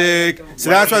hefsek? So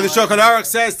that's why the Shulchan Aruch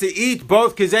says to eat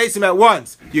both kazaysim at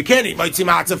once. You can't eat moitzi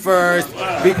matzah first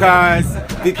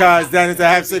because then it's a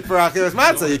hefsek for achilas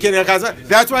matzah. You can't eat kazayis.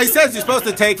 That's why he says you're supposed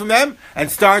to take from them and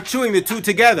start chewing the two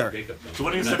together. So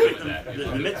what do you separate the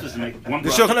mitzvahs to make one The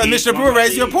bracha Shulchan eat, Mishnah one Berurah bracha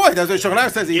raised your eat? point. That's what Shulchan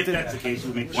Aruch says. If that's the case,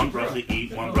 we make one bracha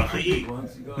eat, one bracha eat.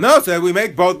 No, so we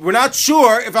make both. We're not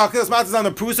sure if achilas matzah is on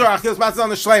the prusa or achilas matzah is on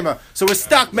the shlema. So we're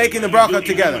stuck making the bracha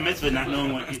together. The mitzvah, not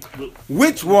knowing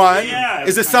Which one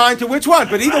is assigned to which one?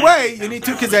 But either way, you need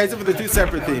two kazayim for the two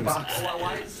separate themes.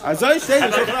 As I say,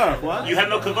 you have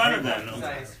no kavanah then.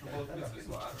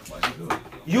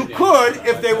 You could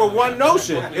if they were one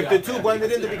notion. If the two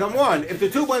blended in to become one. If the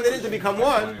two blended in to become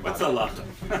one. What's a lacha?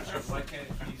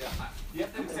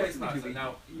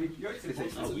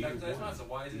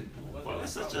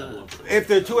 If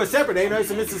the two are separate, ain't nice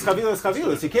mitzvahs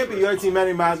chavilas. You can't be yotzing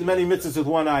many mitzvahs with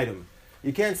one item.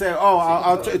 You can't say,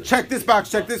 I'll check this box,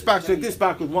 check this box, check this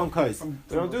box with one kais.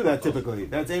 We don't do that typically.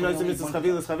 That's ain't nice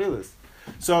mitzvahs chavilas.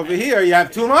 So over here, you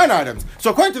have two line items. So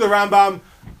according to the Rambam,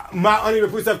 Ma'ani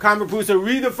Rapusa, Kam Rapusa,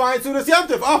 redefine Sudas Yom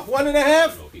Tov.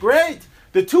 1.5. Great.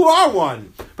 The two are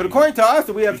one. But according to us,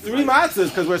 we have three matzahs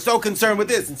because we're so concerned with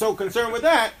this and so concerned with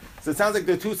that. So it sounds like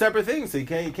they're two separate things. So you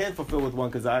can't fulfill with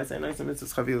one kazayis.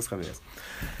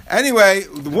 Anyway,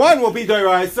 one will be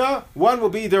Doraisa, one will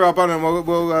be Derabanan.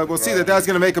 We'll see that that's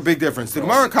going to make a big difference. The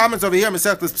Gemara comments over here,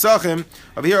 Masechtas Pesachim,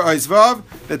 over here, Oizvav,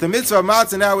 that the mitzvah of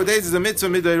matzah nowadays is a mitzvah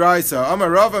midoraisa. Amar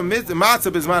Rava,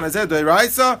 matzah bisman hazeh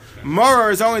doraisa,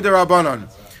 maror is only Derabanan.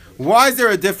 Why is there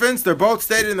a difference? They're both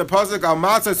stated in the pasuk al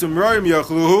matzah sumrorim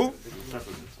yochluhu.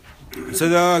 So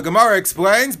the Gemara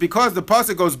explains because the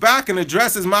pasuk goes back and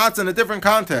addresses matzah in a different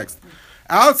context.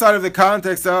 Outside of the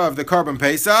context of the Karban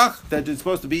Pesach, that it's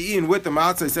supposed to be eaten with the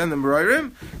matzah and the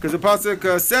merorim, because the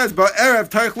pasuk says, "Ba'erev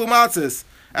teichlu matzahs."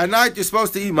 At night you're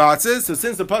supposed to eat matzahs. So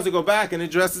since the pasuk go back and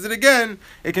addresses it again,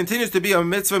 it continues to be a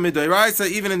mitzvah midoraisa,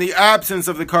 even in the absence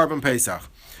of the Karban Pesach.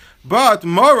 But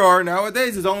maror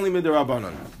nowadays is only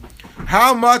midirabanan.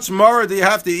 How much maror do you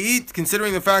have to eat,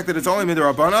 considering the fact that it's only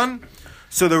midirabanan?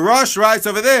 So the Rosh writes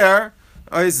over there,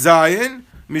 is Zayin,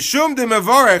 Mishum de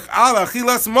mevarech al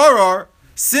achilas maror,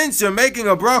 since you're making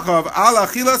a bracha of al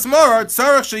achilas maror,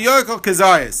 tzarech sheyoikel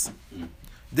kazayis.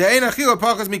 De'ein achila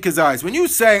pachas mi kazayis. When you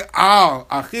say al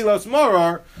achilas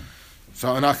maror,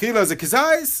 so an achila is a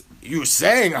kazayis, you're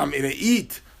saying I'm going to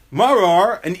eat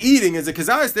maror, and eating is a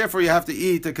kazayis, therefore you have to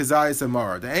eat a kazayis and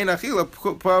maror. De'ein achila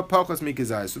pachas mi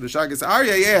kazayis. So the Shagas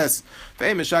Arya asks,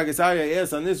 famous Shagas Arya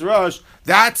asks on this Rosh,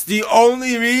 that's the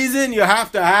only reason you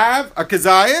have to have a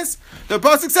kazayis? The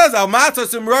pasuk says, "Al matzah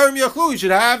sumrorim yachlu." You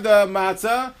should have the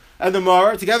matzah and the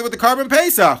maror together with the Karban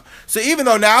Pesach. So even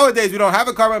though nowadays we don't have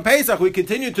a Karban Pesach, we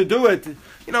continue to do it.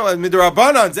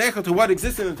 Midrabanan zecher to what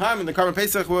existed in the time when the Karban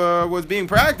Pesach was being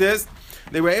practiced.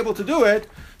 They were able to do it.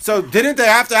 So didn't they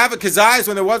have to have a kazayis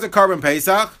when there was a Karban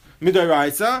Pesach?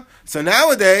 Midoraisa. So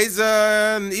nowadays,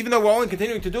 even though we're only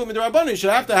continuing to do Midorabanan, you should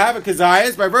have to have a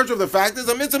kazayis by virtue of the fact that it's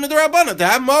a mitzvah Midorabanan to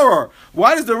have maror.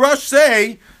 Why does the Rosh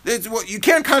say you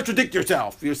can't contradict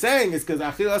yourself? You're saying it's because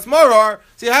achilas maror,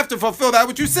 so you have to fulfill that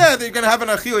which you said, that you're going to have an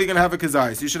achil, you're going to have a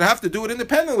kazayis. You should have to do it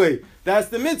independently. That's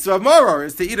the mitzvah of maror,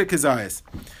 is to eat a kazayis.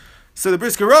 So the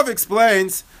Brisker Rav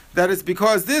explains that it's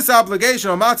because this obligation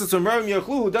of matzah sumrorim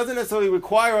yachlu doesn't necessarily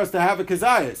require us to have a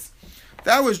kazayis.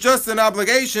 That was just an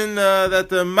obligation that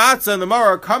the matzah and the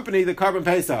maror accompany the Karban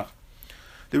Pesach.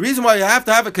 The reason why you have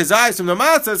to have a kazayis from the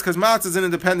matzah is because matzah is an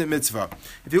independent mitzvah.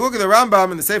 If you look at the Rambam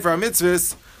in the Sefer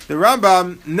HaMitzvahs, the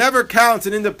Rambam never counts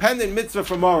an independent mitzvah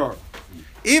for maror.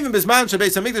 Even Bisman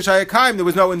Shabeis HaMikdash HaYakayim, there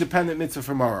was no independent mitzvah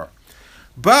for maror.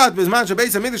 But Bisman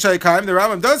Shabeis HaMikdash HaYakayim, the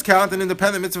Rambam does count an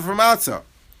independent mitzvah for matzah.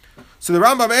 So the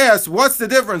Rambam asks, what's the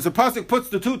difference? The pasuk puts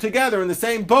the two together in the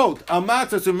same boat. Al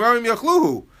matzah sumrorim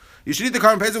yachluhu. You should eat the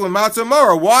Karban Pesach with matzah and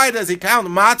maror. Why does he count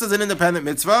matzah as an independent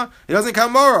mitzvah? He doesn't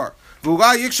count maror. I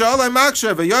count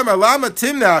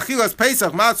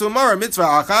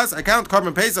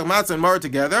Karban Pesach, matzah, and maror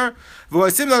together.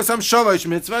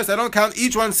 I don't count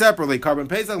each one separately. Karban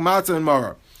Pesach, matzah, and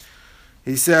maror.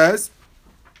 he says,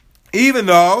 even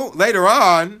though later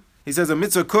on, he says a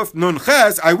mitzvah kuf nun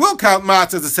ches, I will count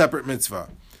matzah as a separate mitzvah.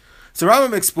 So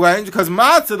Rambam explains, because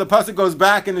matzah, the pasuk goes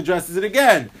back and addresses it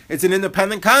again. It's an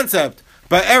independent concept.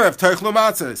 But erev toichlu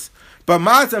matzahs. But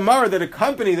Matzah Maror that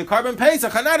accompany the Karban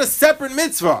Pesach are not a separate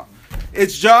mitzvah.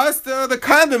 It's just the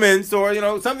condiments, or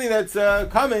something that's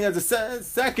coming as a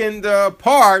second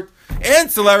part,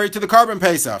 ancillary to the Karban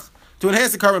Pesach, to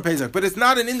enhance the Karban Pesach. But it's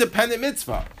not an independent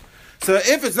mitzvah. So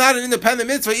if it's not an independent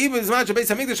mitzvah, even as much as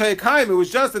Beis Hamikdash Hayakayim, it was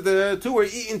just that the two were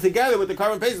eaten together with the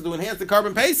Karban Pesach to enhance the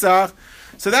Karban Pesach.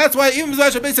 So that's why even as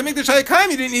much as Beis Hamikdash Hayakayim,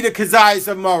 you didn't need a kazayis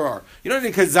of maror. You don't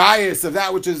need a kazayis of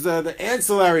that which is the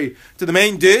ancillary to the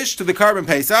main dish, to the Karban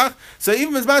Pesach. So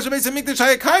even as much as Beis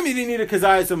Hamikdash Hayakayim, you didn't need a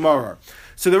kazayis of maror.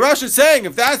 So the Rosh is saying,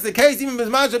 if that's the case, even as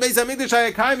much as Beis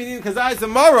Hamikdash Hayakayim, you need a kazayis of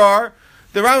maror,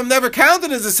 the Rambam never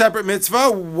counted as a separate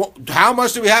mitzvah. How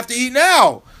much do we have to eat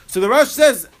now? So the Rosh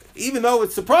says, even though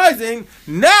it's surprising,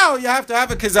 now you have to have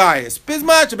a kazayas.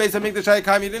 Bismach, Beis Hamikdash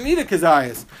Hayakayim, you didn't need a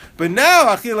kazayas. But now,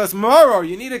 achilas maror,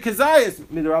 you need a kazayas,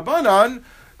 midrabanan,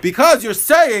 because you're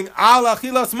saying, al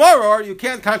achilas maror, you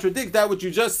can't contradict that which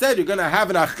you just said. You're going to have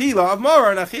an achila of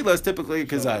maror, and achila is typically a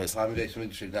kazayas.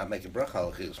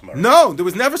 No, there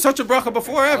was never such a bracha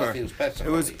before, ever.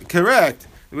 It was correct.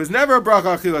 It was never a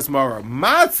bracha achilas maror.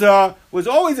 Matzah was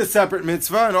always a separate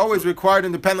mitzvah and always required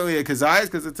independently a kazayas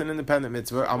because it's an independent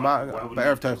mitzvah. Why would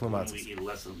we eat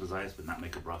less of kazayas but not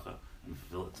make a bracha and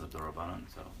fulfill it to the Rabbanan?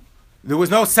 So there was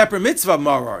no separate mitzvah of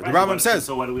maror. The Rambam says.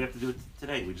 So why do we have to do it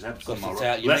today? We just have some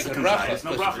maror. You Less make a kazayas,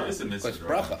 no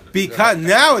bracha. Because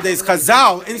nowadays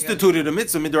Chazal instituted a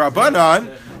mitzvah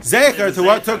midrabanan zecher to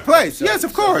what took place. Yes,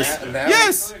 of course.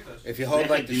 Yes. If you hold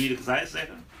like do you need a kazayas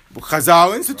zecher?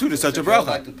 Chazal instituted such a bracha.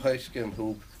 Like the poskim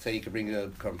who say you can bring a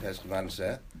Karban Pesach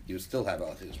Vanaseh, you still have al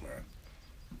achilas maror.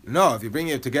 No, if you bring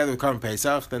it together with Karban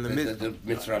Pesach, then the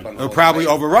mitzvah will probably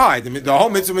override the whole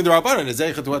mitzvah midrabanan is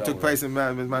zecher to what took place in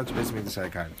Matzah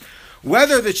Maror.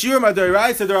 Whether the Shiur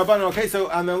Madaraisa Darabanan. Okay,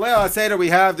 so on the Leil HaSeder we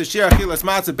have the Shiur Achilas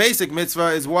Matzah basic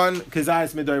mitzvah is one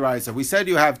kazayis midaraisa. We said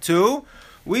you have two.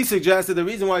 We suggested the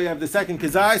reason why you have the second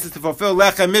kazayis is to fulfill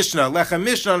Lechem Mishnah. Lechem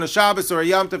Mishnah on a Shabbos or a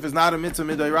Yom Tov is not a mitzvah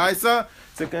midaraisa.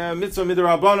 It's a mitzvah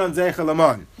midarabanan zecher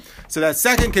lamon. So that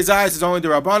second kazayis is only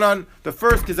darabanan. The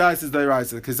first kazayis is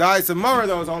daraisa. The kazayis of Maror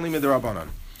though is only midarabanan.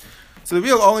 So the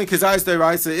real only kazayis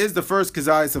daraisa is the first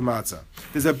kazayis of matzah.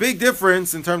 There's a big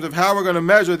difference in terms of how we're going to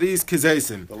measure these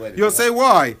kazasim. You'll say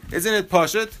why? Isn't it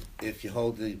pashut? If you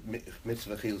hold the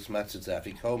mitzvah chilas matzah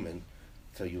zafikomen,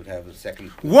 so you would have a second.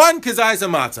 One kazayis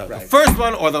of matzah. Right. The first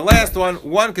one or the last one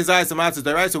kazayis of matzah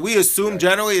daraisa. We assume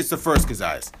generally it's the first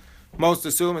kazayis. Most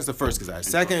assume it's the first kazayis.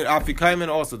 Second afikaimen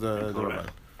also the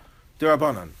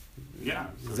rabbanan. Yeah.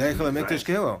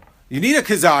 You need a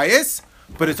kazayis,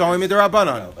 but it's only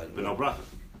midarabanan. But no bracha.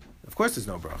 Of course, there's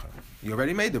no bracha. You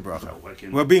already made the bracha. So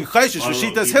we're being chayshish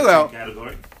Rishitas Hillel.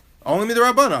 Only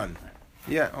midarabanan.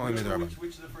 Yeah, only midarabanan.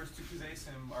 Which of the first two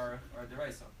kazasim are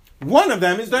deraisa? One of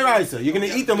them is deraisa. You're going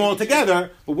to eat them all together,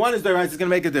 but one is deraisa. It's going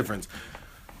to make a difference.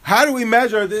 How do we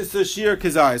measure this Shiur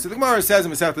Kazai? So the Gemara says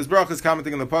in Masechtas Brachos,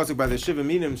 commenting on the pasuk by the Shiva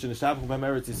Minim Sheneshapach B'Hem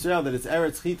Eretz Yisrael, that it's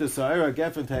Eretz Chita Sa'era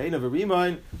Gefen Ta'ena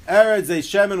V'Rimayin Eretz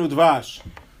Shemen Udvash,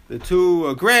 the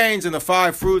two grains and the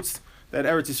 5 fruits that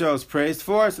Eretz Yisrael is praised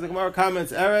for. So the Gemara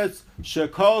comments Eretz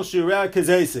Shekol Shiurei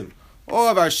Kazesim. All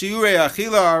of our Shiurei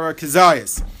Achila are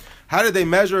Kazayas. How did they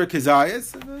measure a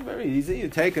kazayas? Very easy. You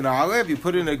take an olive, you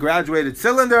put it in a graduated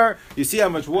cylinder, you see how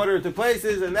much water it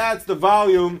places, and that's the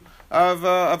volume of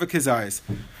a kazayas.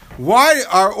 Why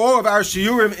are all of our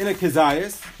shiurim in a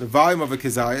kazayas? The volume of a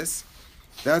kazayas.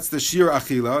 That's the shiur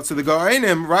achila. So the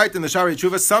Goranim write in the Shari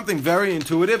Tshuva something very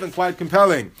intuitive and quite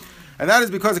compelling. And that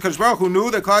is because the Kadosh Baruch Hu knew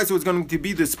that Klal Yisrael was going to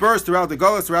be dispersed throughout the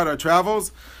Galus, throughout our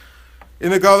travels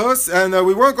in the Galus, and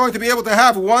we weren't going to be able to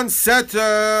have one set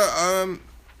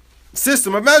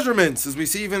system of measurements, as we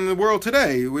see even in the world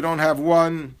today. We don't have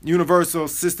one universal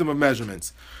system of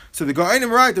measurements. So the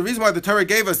Goranim write, the reason why the Torah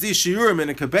gave us these shiurim in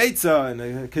a kibetza and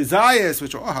a kazayas,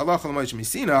 which are halacha l'moshe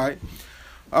misinai,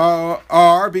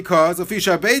 are because of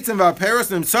fisha beitzim v'aperos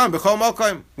nimtzam b'chol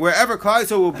malkaim. Wherever Klal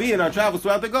Yisrael will be in our travels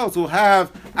throughout the Gulf, we'll have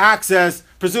access,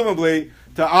 presumably,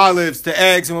 to olives, to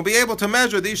eggs, and we'll be able to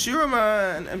measure these shiurim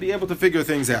and be able to figure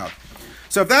things out.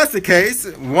 So if that's the case,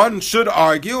 one should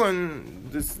argue, and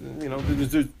this,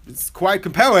 it's quite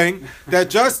compelling, that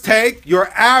just take your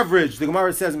average. The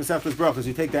Gemara says in Masechtas Brachos,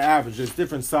 you take the average. There's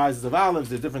different sizes of olives,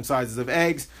 there's different sizes of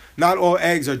eggs. Not all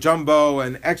eggs are jumbo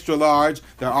and extra large.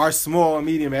 There are small and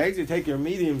medium eggs. You take your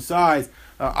medium size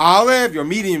olive, your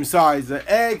medium size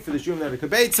egg for the shiurim that are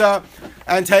kibetza,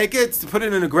 and take it, put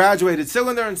it in a graduated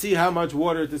cylinder and see how much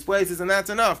water it displaces, and that's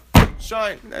enough.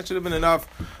 shine. That should have been enough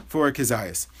for a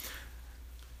kizayis.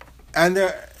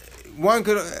 And one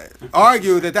could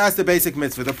argue that that's the basic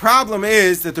mitzvah. The problem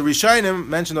is that the Rishonim,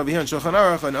 mentioned over here in Shulchan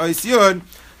Aruch and Ois Yud,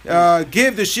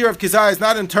 give the shiur of kizayis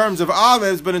not in terms of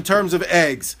olives, but in terms of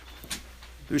eggs.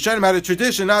 The Rishonim had a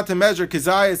tradition not to measure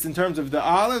kizayis in terms of the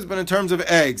olives, but in terms of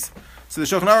eggs. So the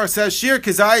Shulchan Aruch says, shiur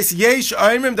kizayis yesh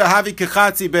oimrim dahavi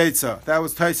kechatzi beitza. That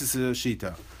was Taisus'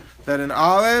 shita. That an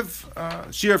olive,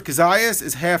 shiur of kizayis,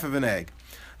 is half of an egg.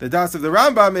 The das of the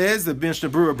Rambam is, the Mishnah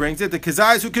Berurah brings it, the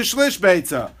kizayis who kishlish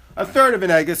beitza. A third of an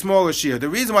egg, a smaller shiur. The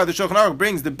reason why the Shulchan Aruch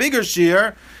brings the bigger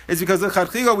shiur is because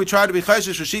l'chadchila we try to be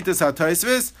chayshish v'shitas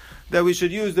ha'taisvis, that we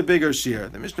should use the bigger shiur.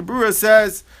 The Mishnah Berurah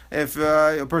says if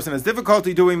a person has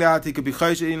difficulty doing that, he could be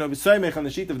chayshish, b'soymech on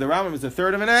the sheet of the Rambam is a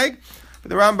third of an egg. But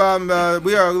the Rambam,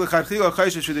 we are l'chadchila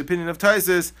chayshish for the opinion of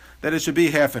Taisus that it should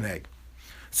be half an egg.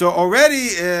 So already,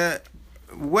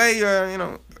 way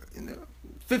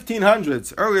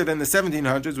 1500s, earlier than the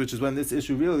 1700s, which is when this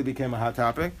issue really became a hot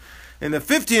topic. In the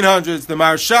 1500s, the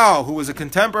Marshal, who was a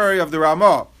contemporary of the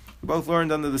Ramah, both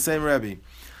learned under the same Rebbe.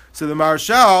 So the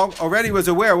Marshal already was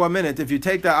aware, 1 minute, if you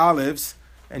take the olives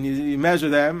and you measure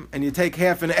them, and you take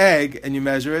half an egg and you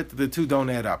measure it, the two don't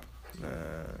add up.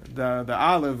 The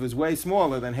olive is way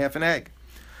smaller than half an egg.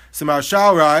 So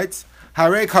Marshal writes,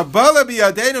 Hare Kabbalah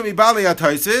biyadenu mibali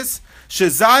atoisis,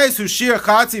 shezayis hu shir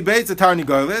chatzi beitz atarni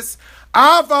golis,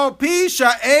 aval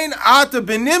pisha ein ata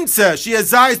benimtza, she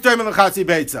has zayis termin lechatzi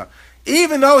beitza.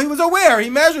 Even though he was aware, he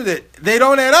measured it. They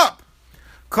don't add up.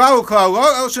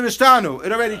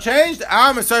 It already changed.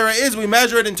 Our Messiah is we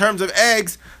measure it in terms of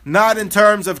eggs, not in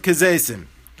terms of kizesim.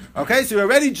 Okay, so we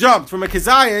already jumped from a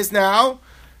kizayis now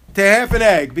to half an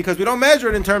egg, because we don't measure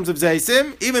it in terms of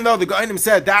zaysim, even though the Goinim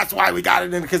said that's why we got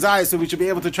it in a kizayis, so we should be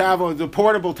able to travel in the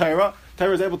portable Torah.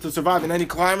 Torah is able to survive in any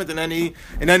climate, in any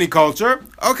culture.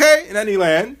 Okay, in any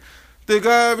land. The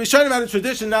Rishonim had a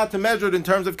tradition not to measure it in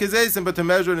terms of kizesim, but to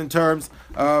measure it in terms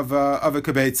of a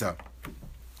kibetza.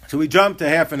 So we jump to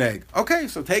half an egg. Okay,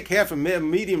 so take half a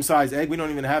medium-sized egg. We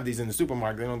don't even have these in the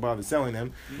supermarket. They don't bother selling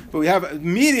them. But we have a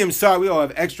medium-sized. We all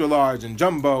have extra large and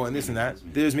jumbo and this and that.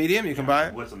 There's medium. You can buy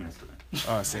it. What's on the yesterday?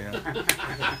 Oh, see.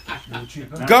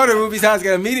 Go to Ruby's house,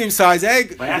 get a medium-sized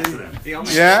egg. By accident.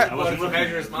 Yeah. I wasn't looking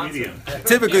at medium.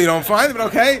 Typically, you don't find it, but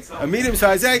okay. A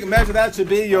medium-sized egg. Measure that should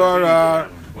be your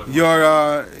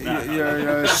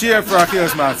shiur for achilas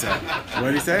matzah.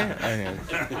 What did he say? I'm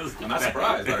not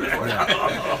surprised.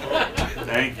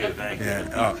 Thank you. Yeah.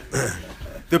 Oh.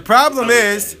 The problem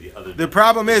is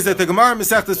that the Gemara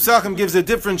Masechtas Pesachim gives a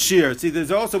different shiur. See,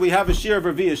 we have a shiur of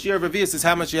Revius. Shiur of Revius is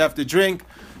how much you have to drink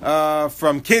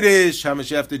from Kiddush, how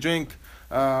much you have to drink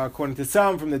according to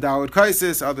some from the Dalit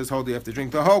Kaisis. Others hold you have to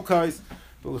drink the whole kais.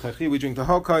 We drink the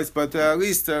whole kais, but at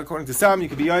least according to some, you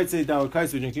could be Yaitse, Dalit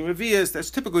Kais, we're drinking Revius. That's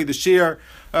typically the shiur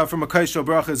from a kais shel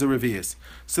bracha is a Revius.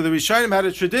 So the Rishonim had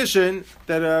a tradition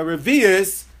that a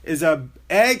Revius is an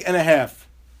egg and a half.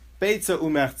 Beitza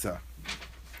umechza.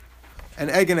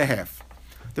 An egg and a half.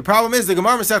 The problem is the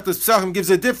Gemara Masechtas Pesachim gives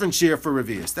a different shiur for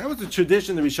Revius. That was the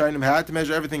tradition the Rishonim had to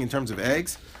measure everything in terms of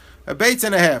eggs. A beitz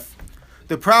and a half.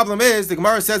 The problem is the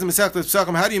Gemara says in Masechtas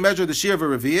Pesachim, how do you measure the shiur of a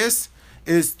Revius?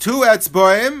 Is 2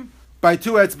 etzboim by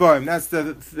 2 etzboim. That's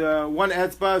the 1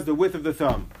 etzba is the width of the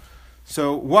thumb.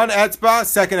 So 1 etzba,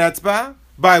 second etzba,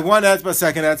 by 1 etzba,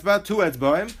 second etzba, 2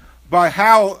 etzboim. By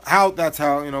how that's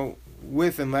how,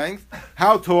 width and length.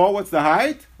 How tall, what's the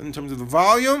height in terms of the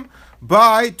volume?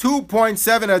 By 2.7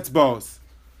 etzbos.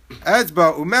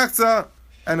 Etzba umechza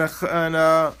and a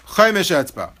chaimish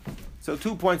etzba. So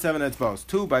 2.7 etzbos.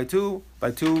 2 by 2 by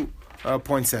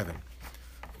 2.7.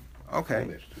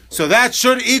 Okay. So that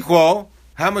should equal,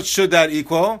 how much should that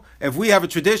equal? If we have a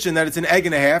tradition that it's an egg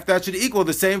and a half, that should equal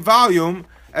the same volume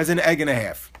as an egg and a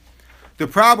half. The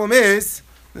problem is,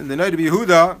 the Noda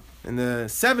B'Yehuda, in the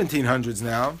 1700s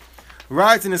now,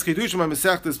 writes in his Chidushim on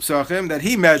Masechtas Pesachim that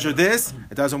he measured this,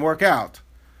 it doesn't work out.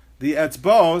 The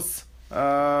etzbos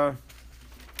are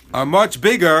much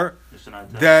bigger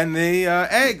than the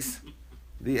eggs.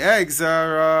 The eggs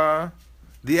are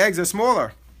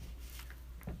smaller.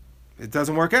 It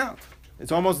doesn't work out.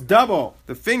 It's almost double.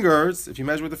 The fingers, if you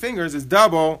measure with the fingers, is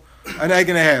double an egg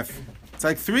and a half. It's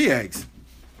like 3 eggs.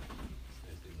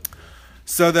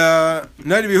 So the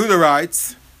Noda B'Yehuda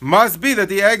writes, must be that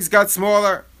the eggs got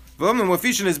smaller. Are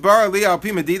different.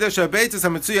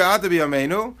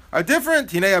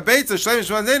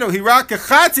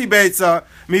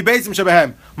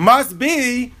 Must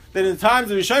be that in the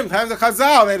times of Rishonim, times of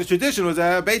Chazal, they had a tradition was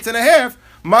a beitz and a half.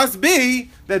 Must be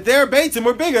that their beitzim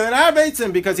were bigger than our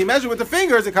beitzim, because he measured with the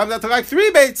fingers, it comes out to like 3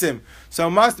 beitzim.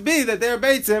 So must be that their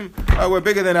beitzim were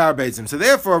bigger than our beitzim. So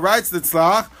therefore, writes the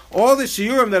tzlach, all the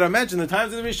shiurim that are mentioned, the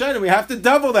times of the Rishonim, we have to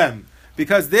double them,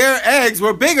 because their eggs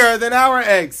were bigger than our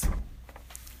eggs.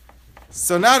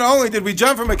 So not only did we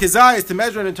jump from a kizayis to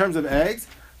measure it in terms of eggs,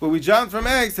 but we jumped from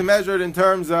eggs to measure it in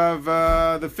terms of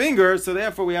the fingers. So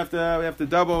therefore, we have to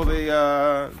double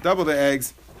the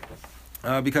eggs,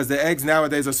 because the eggs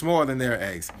nowadays are smaller than their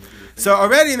eggs. So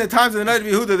already in the times of the Noda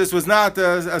B'Yehuda, this was not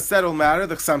a settled matter.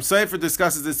 The Chassam Sofer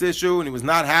discusses this issue, and he was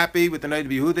not happy with the Noda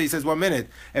B'Yehuda. He says, 1 minute,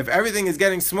 if everything is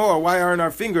getting smaller, why aren't our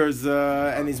fingers,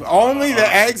 and he's only the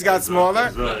eggs got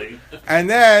smaller, and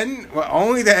then,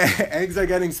 only the eggs are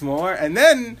getting smaller, and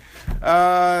then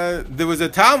there was a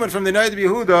Talmud from the Noda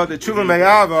B'Yehuda, the Tshuva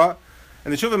Me'ava,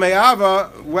 and the Tshuva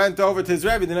Me'ava went over to his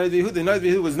Rebbe, the Noda B'Yehuda. The Noda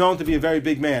B'Yehuda was known to be a very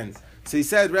big man. So he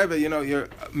said, Rebbe,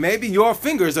 maybe your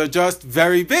fingers are just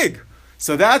very big.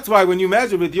 So that's why when you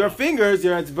measure with your fingers,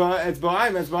 your etzba'ayim,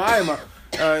 with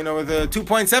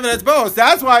 2.7 etzba'os,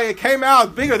 that's why it came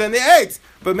out bigger than the eggs.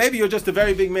 But maybe you're just a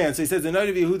very big man. So he says, the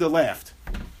Noda B'Yehuda laughed.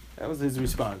 That was his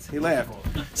response. He laughed.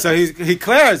 So he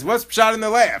declares, what's pshat in the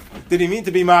laugh? Did he mean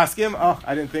to be maskim? Oh,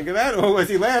 I didn't think of that. Or was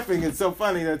he laughing? It's so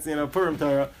funny. That's, Purim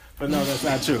Torah. But no, that's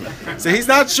not true. So he's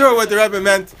not sure what the Rebbe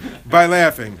meant by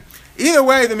laughing. Either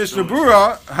way, the Mishnah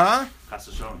Berurah,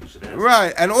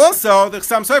 right, and also the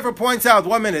Chassam Sofer points out,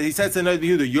 1 minute, he says to Noda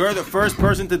B'Yehuda, you're the first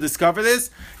person to discover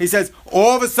this. He says,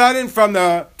 all of a sudden, from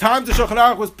the time the Shulchan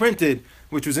Aruch was printed,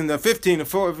 which was in the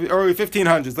early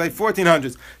 1500s, late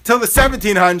 1400s, till the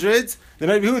 1700s, the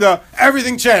Noda B'Yehuda,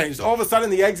 everything changed. All of a sudden,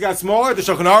 the eggs got smaller. The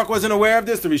Shulchan Aruch wasn't aware of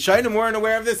this. The Rishonim weren't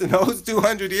aware of this. In those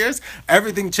 200 years,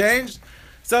 everything changed.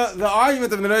 So the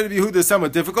argument of the Noda B'Yehuda is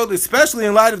somewhat difficult, especially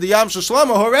in light of the Yam Shel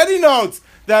Shlomo, who already notes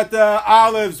that the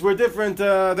olives were different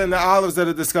than the olives that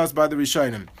are discussed by the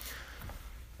Rishonim.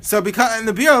 So and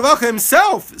the Bir Halacha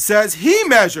himself says he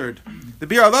measured. The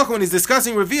Bir Halacha, when he's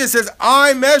discussing Revi'ah, says,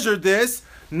 I measured this,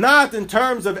 not in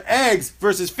terms of eggs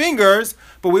versus fingers,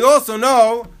 but we also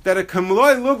know that a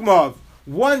Kamloi Lugmav,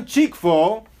 1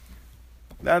 cheekful,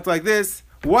 that's like this,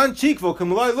 1 cheekful,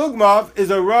 Kamloi Lugmav,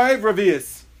 is a Raiv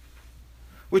Revi'ah.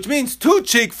 Which means 2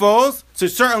 cheekfuls should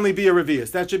certainly be a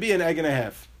revi'us. That should be an egg and a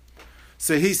half.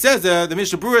 So he says, the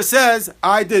Mishnah Berurah says,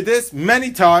 I did this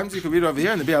many times. You can read it over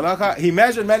here in the Bir Halacha. He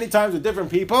measured many times with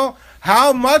different people.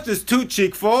 How much is 2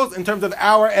 cheekfuls in terms of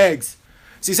our eggs?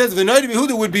 So he says, if the Noda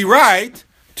B'Yehuda would be right,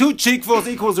 2 cheekfuls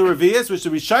equals a revi'us, which the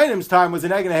Rishonim's time was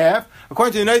an egg and a half.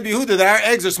 According to the Noda B'Yehuda, that our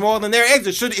eggs are smaller than their eggs.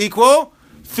 It should equal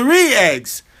 3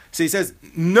 eggs. So he says,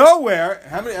 nowhere,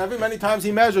 however many times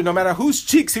he measured, no matter whose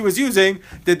cheeks he was using,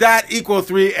 did that equal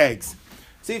 3 eggs.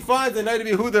 So he finds the Noda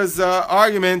B'Yehuda's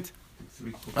argument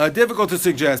difficult to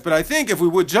suggest. But I think if we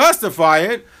would justify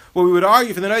it, what we would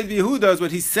argue for the Noda B'Yehuda is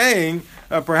what he's saying,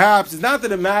 perhaps, is not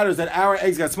that it matters that our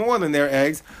eggs got smaller than their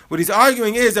eggs. What he's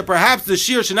arguing is that perhaps the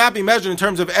shiur should not be measured in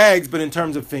terms of eggs, but in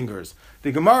terms of fingers.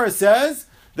 The Gemara says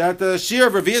that the shiur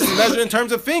of revi'ah is measured in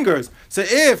terms of fingers. So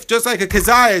if, just like a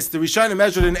kazayas, the Rishonim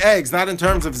measured in eggs, not in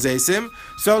terms of zaysim,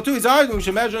 so too he's arguing we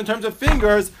should measure in terms of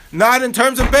fingers, not in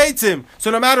terms of beitzim.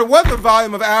 So no matter what the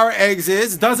volume of our eggs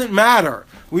is, it doesn't matter.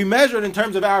 We measure it in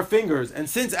terms of our fingers. And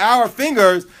since our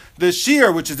fingers, the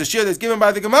shiur, which is the shiur that's given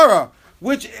by the Gemara,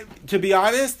 which, to be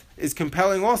honest, is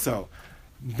compelling also.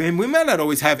 Then we may not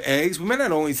always have eggs, we may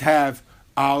not always have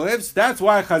olives. That's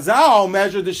why Chazal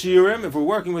measured the shiurim. If we're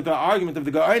working with the argument of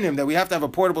the Gaonim that we have to have a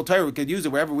portable Torah, we could use it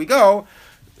wherever we go.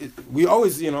 We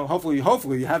always, hopefully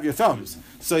you have your thumbs.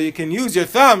 So you can use your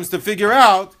thumbs to figure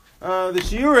out the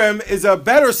shiurim is a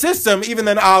better system even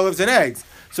than olives and eggs.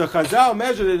 So Chazal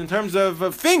measured it in terms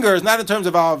of fingers, not in terms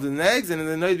of olives and eggs. And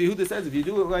then the Noda B'Yehuda says if you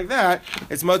do it like that,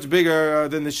 it's much bigger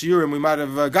than the shiurim we might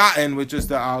have gotten with just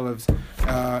the olives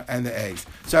and the eggs.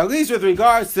 So at least with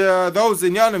regards to those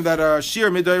inyanim that are shiur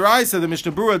midoraisa, the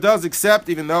Mishnah Berurah does accept,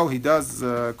 even though he does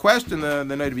question the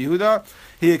Noda B'Yehuda,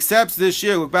 he accepts this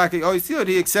shiur. Look back at Oisiyot,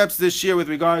 he accepts this shiur with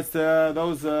regards to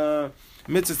those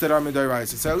mitzvahs that are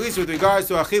midoraisa. So at least with regards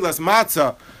to achilas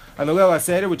matzah and the Leil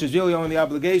HaSeder, which is really only the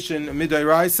obligation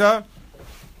midoraisa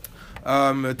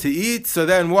to eat, so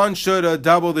then one should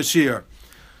double the shiur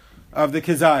of the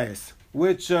kizayas,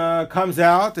 which comes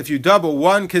out if you double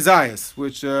 1 kizayas,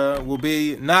 which will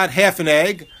be not half an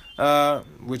egg,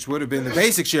 which would have been the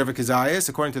basic shiur of a kizayas,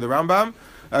 according to the Rambam,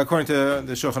 according to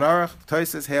the Shulchan Aruch,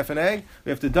 Tosfos, half an egg. We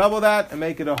have to double that and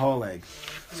make it a whole egg.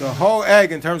 So a whole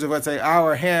egg, in terms of, let's say,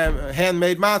 our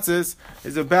handmade matzahs,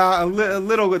 is about a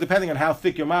little, depending on how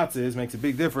thick your matzah is, makes a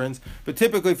big difference. But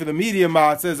typically for the medium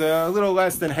matzah, is a little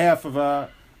less than half of a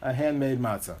handmade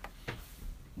matzah.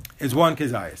 Is 1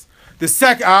 kizayas. The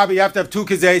second, you have to have 2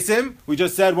 kezesim. We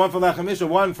just said one for lechem mishnah,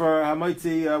 one for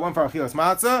hamaitzi, one for achilas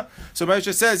matzah. So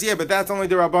Moshe says, yeah, but that's only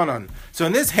the rabbanon. So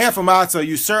in this half of matzah,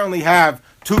 you certainly have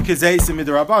 2 kezesim in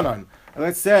the rabbanon.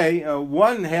 Let's say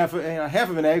half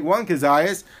of an egg, 1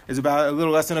 kezayis, is about a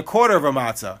little less than a quarter of a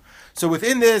matzah. So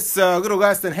within this little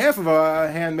less than half of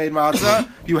a handmade matzah,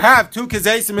 you have 2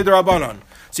 kezesim midrabanan.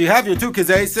 So you have your 2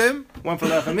 kezesim, one for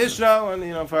lechem mishnah, one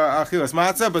for achilas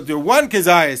matzah, but your 1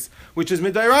 kezayis, which is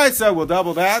midairaisa, will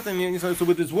double that. And so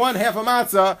with this 1 half of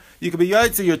matzah, you could be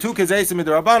yaitzi your 2 kezesim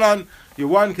midrabanan, your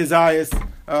 1 kezayis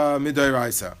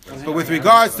midairaisa. But with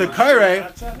regards to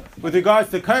kairech,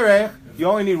 you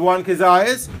only need 1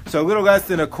 kezayis, so a little less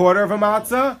than a quarter of a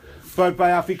matzah. But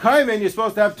by afikaimin, you're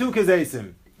supposed to have 2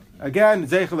 kezesim. Again,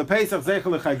 zeichel lePesach,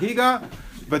 zeichel leChagiga,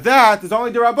 but that is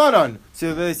only the Rabbanon.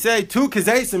 So they say 2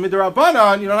 kezesim mid the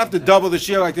Rabbanon. You don't have to double the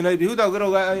shiur like the Rabbi Yehuda. A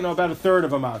little, about a third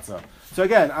of a matzah. So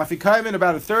again, afikaimin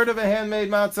about a third of a handmade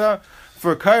matzah.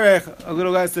 For kairech, a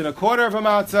little less than a quarter of a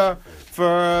matzah.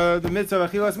 For the mitzvah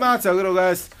of achilas matzah, a little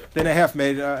less than half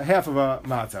of a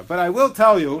matzah. But I will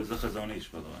tell you. What's the Chazon Ish,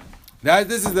 by the way?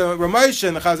 This is the Ramesh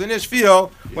and the Chazon Ish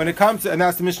feel when it comes to, and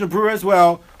that's the Mishnah Berurah as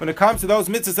well, when it comes to those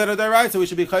mitzvahs that are deraisa, so we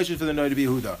should be chayshish for the Rabbi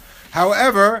Yehuda.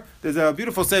 However, there's a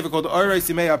beautiful sefer called Orei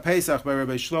Simei HaPesach by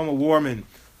Rabbi Shlomo Warman,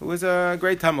 who was a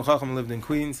great Talmud Chacham, lived in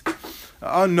Queens,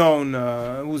 unknown,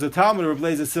 who was a Talmud of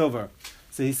Rabbi Silver.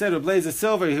 So he said Rabbi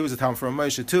Silver, he was a Talmud from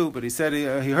Moshe too, but he said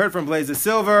he heard from Rabbi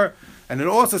Silver, and it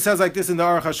also says like this in the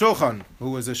Aruch HaShulchan,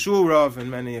 who was a shul rav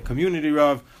and a community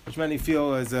rav, which many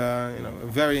feel is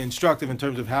very instructive in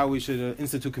terms of how we should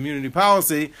institute community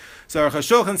policy. So Aruch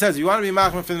HaShulchan says, if you want to be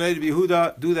machmir for the Rabbi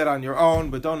Yehuda, do that on your own,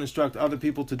 but don't instruct other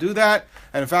people to do that.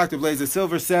 And in fact, Rabbi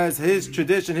Silver says his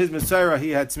tradition, his Masorah,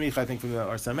 he had smicha, I think, from the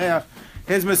Or Sameach.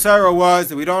 His Masorah was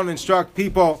that we don't instruct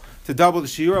people to double the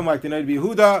shiurim like the Rabbi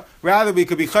Yehuda. Rather, we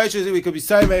could be chayshish, we could be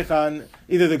saimech on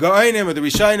either the Go'ainim or the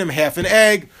Rishainim, half an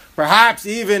egg. Perhaps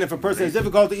even if a person has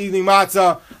difficulty eating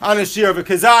matzah, on a shiur of a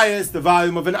kezayis, the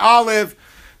volume of an olive.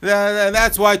 And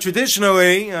that's why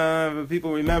traditionally,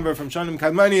 people remember from Shanim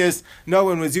Kadmanius, no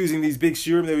one was using these big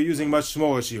shiurim, they were using much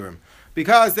smaller shiurim.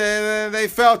 Because they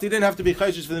felt he didn't have to be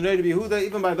chayshish for the Rabbi Yehuda,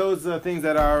 even by those things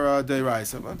that are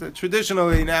deraisa. But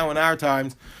traditionally, now in our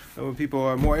times, when people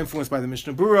are more influenced by the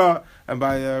Mishnah Berurah and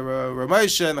by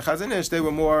Ramesh and the Chazon Ish, they were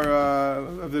more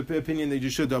of the opinion that you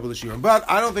should double the shiurim. But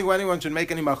I don't think anyone should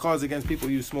make any machaz against people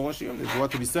who use smaller shiurim. There's what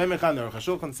to be seimechan, the Aruch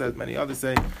HaShulchan says, many others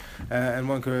say, and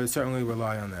one could certainly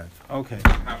rely on that. Okay.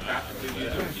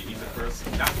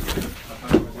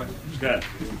 Good.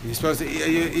 You're supposed to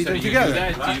eat them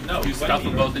together. Do you stuff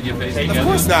them both in your face? Of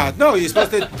course not. No, you're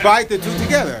supposed to bite the 2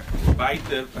 together. Bite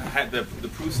the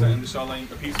prusa and the shalom,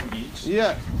 a piece from each.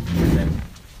 Yeah.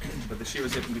 But the shiur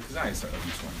is hitting the kazayis of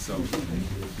each one. So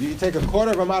you take a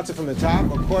quarter of a matzah from the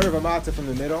top, a quarter of a matzah from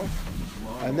the middle,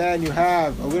 and then you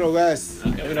have a little less,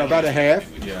 about a half.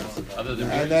 Yeah.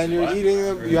 And then you're eating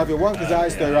them. You have your 1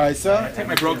 kazayis deraisa. I take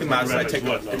my broken matzah. I take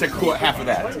half of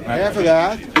that. Right? Half of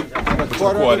that. And a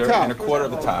quarter of the top. And a quarter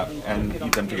of the top, and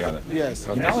eat them together. Yes.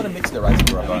 You don't want to mix the rice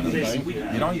with rabbanon, right?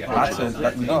 You don't eat matzah.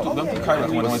 Don't do kairach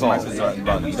when it's rice with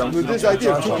rabbanon. With this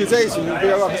idea of 2 kazayis, we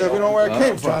don't know where it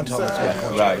came from.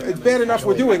 Right. It's bad enough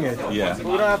we're doing it. Yeah. We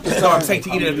don't have to. No, I'm saying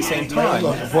to eat it at the same time.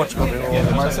 Yeah, the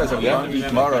Gemara says that we don't eat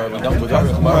tomorrow. We don't do that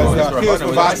tomorrow. That's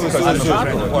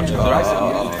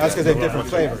because they have different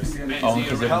flavors. Oh,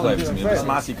 because they have flavors. I mean, this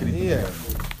masi could eat. Yeah.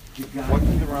 What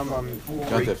can the Rambam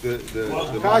break the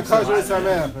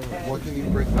what can you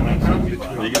break the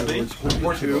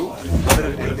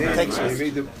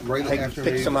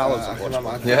Pick some olives.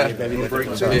 Yeah,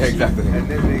 exactly. And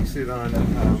then mix it on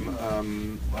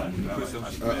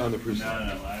the prusa.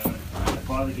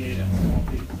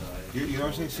 You know what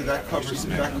I'm saying? So that covers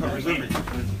everything.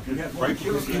 Right?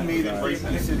 Because he made it right.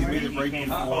 He said he made it right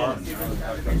before.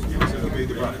 So he made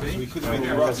the bracha. So he could have made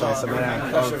the bracha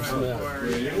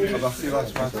of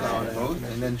achilas matzah on both,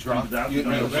 and then dropped.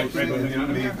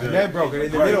 And then broke it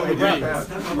in the middle of the bracha.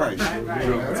 Right.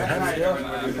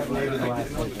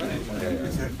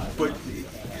 But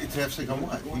it's half on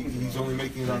what? He's only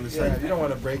making it on the side. You don't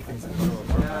want to break things. I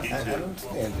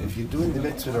understand. If you're doing the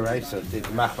mitzvah deraisa, the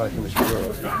machmir like a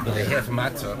mishmur, but they have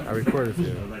matzah. I recorded for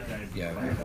you. Yeah.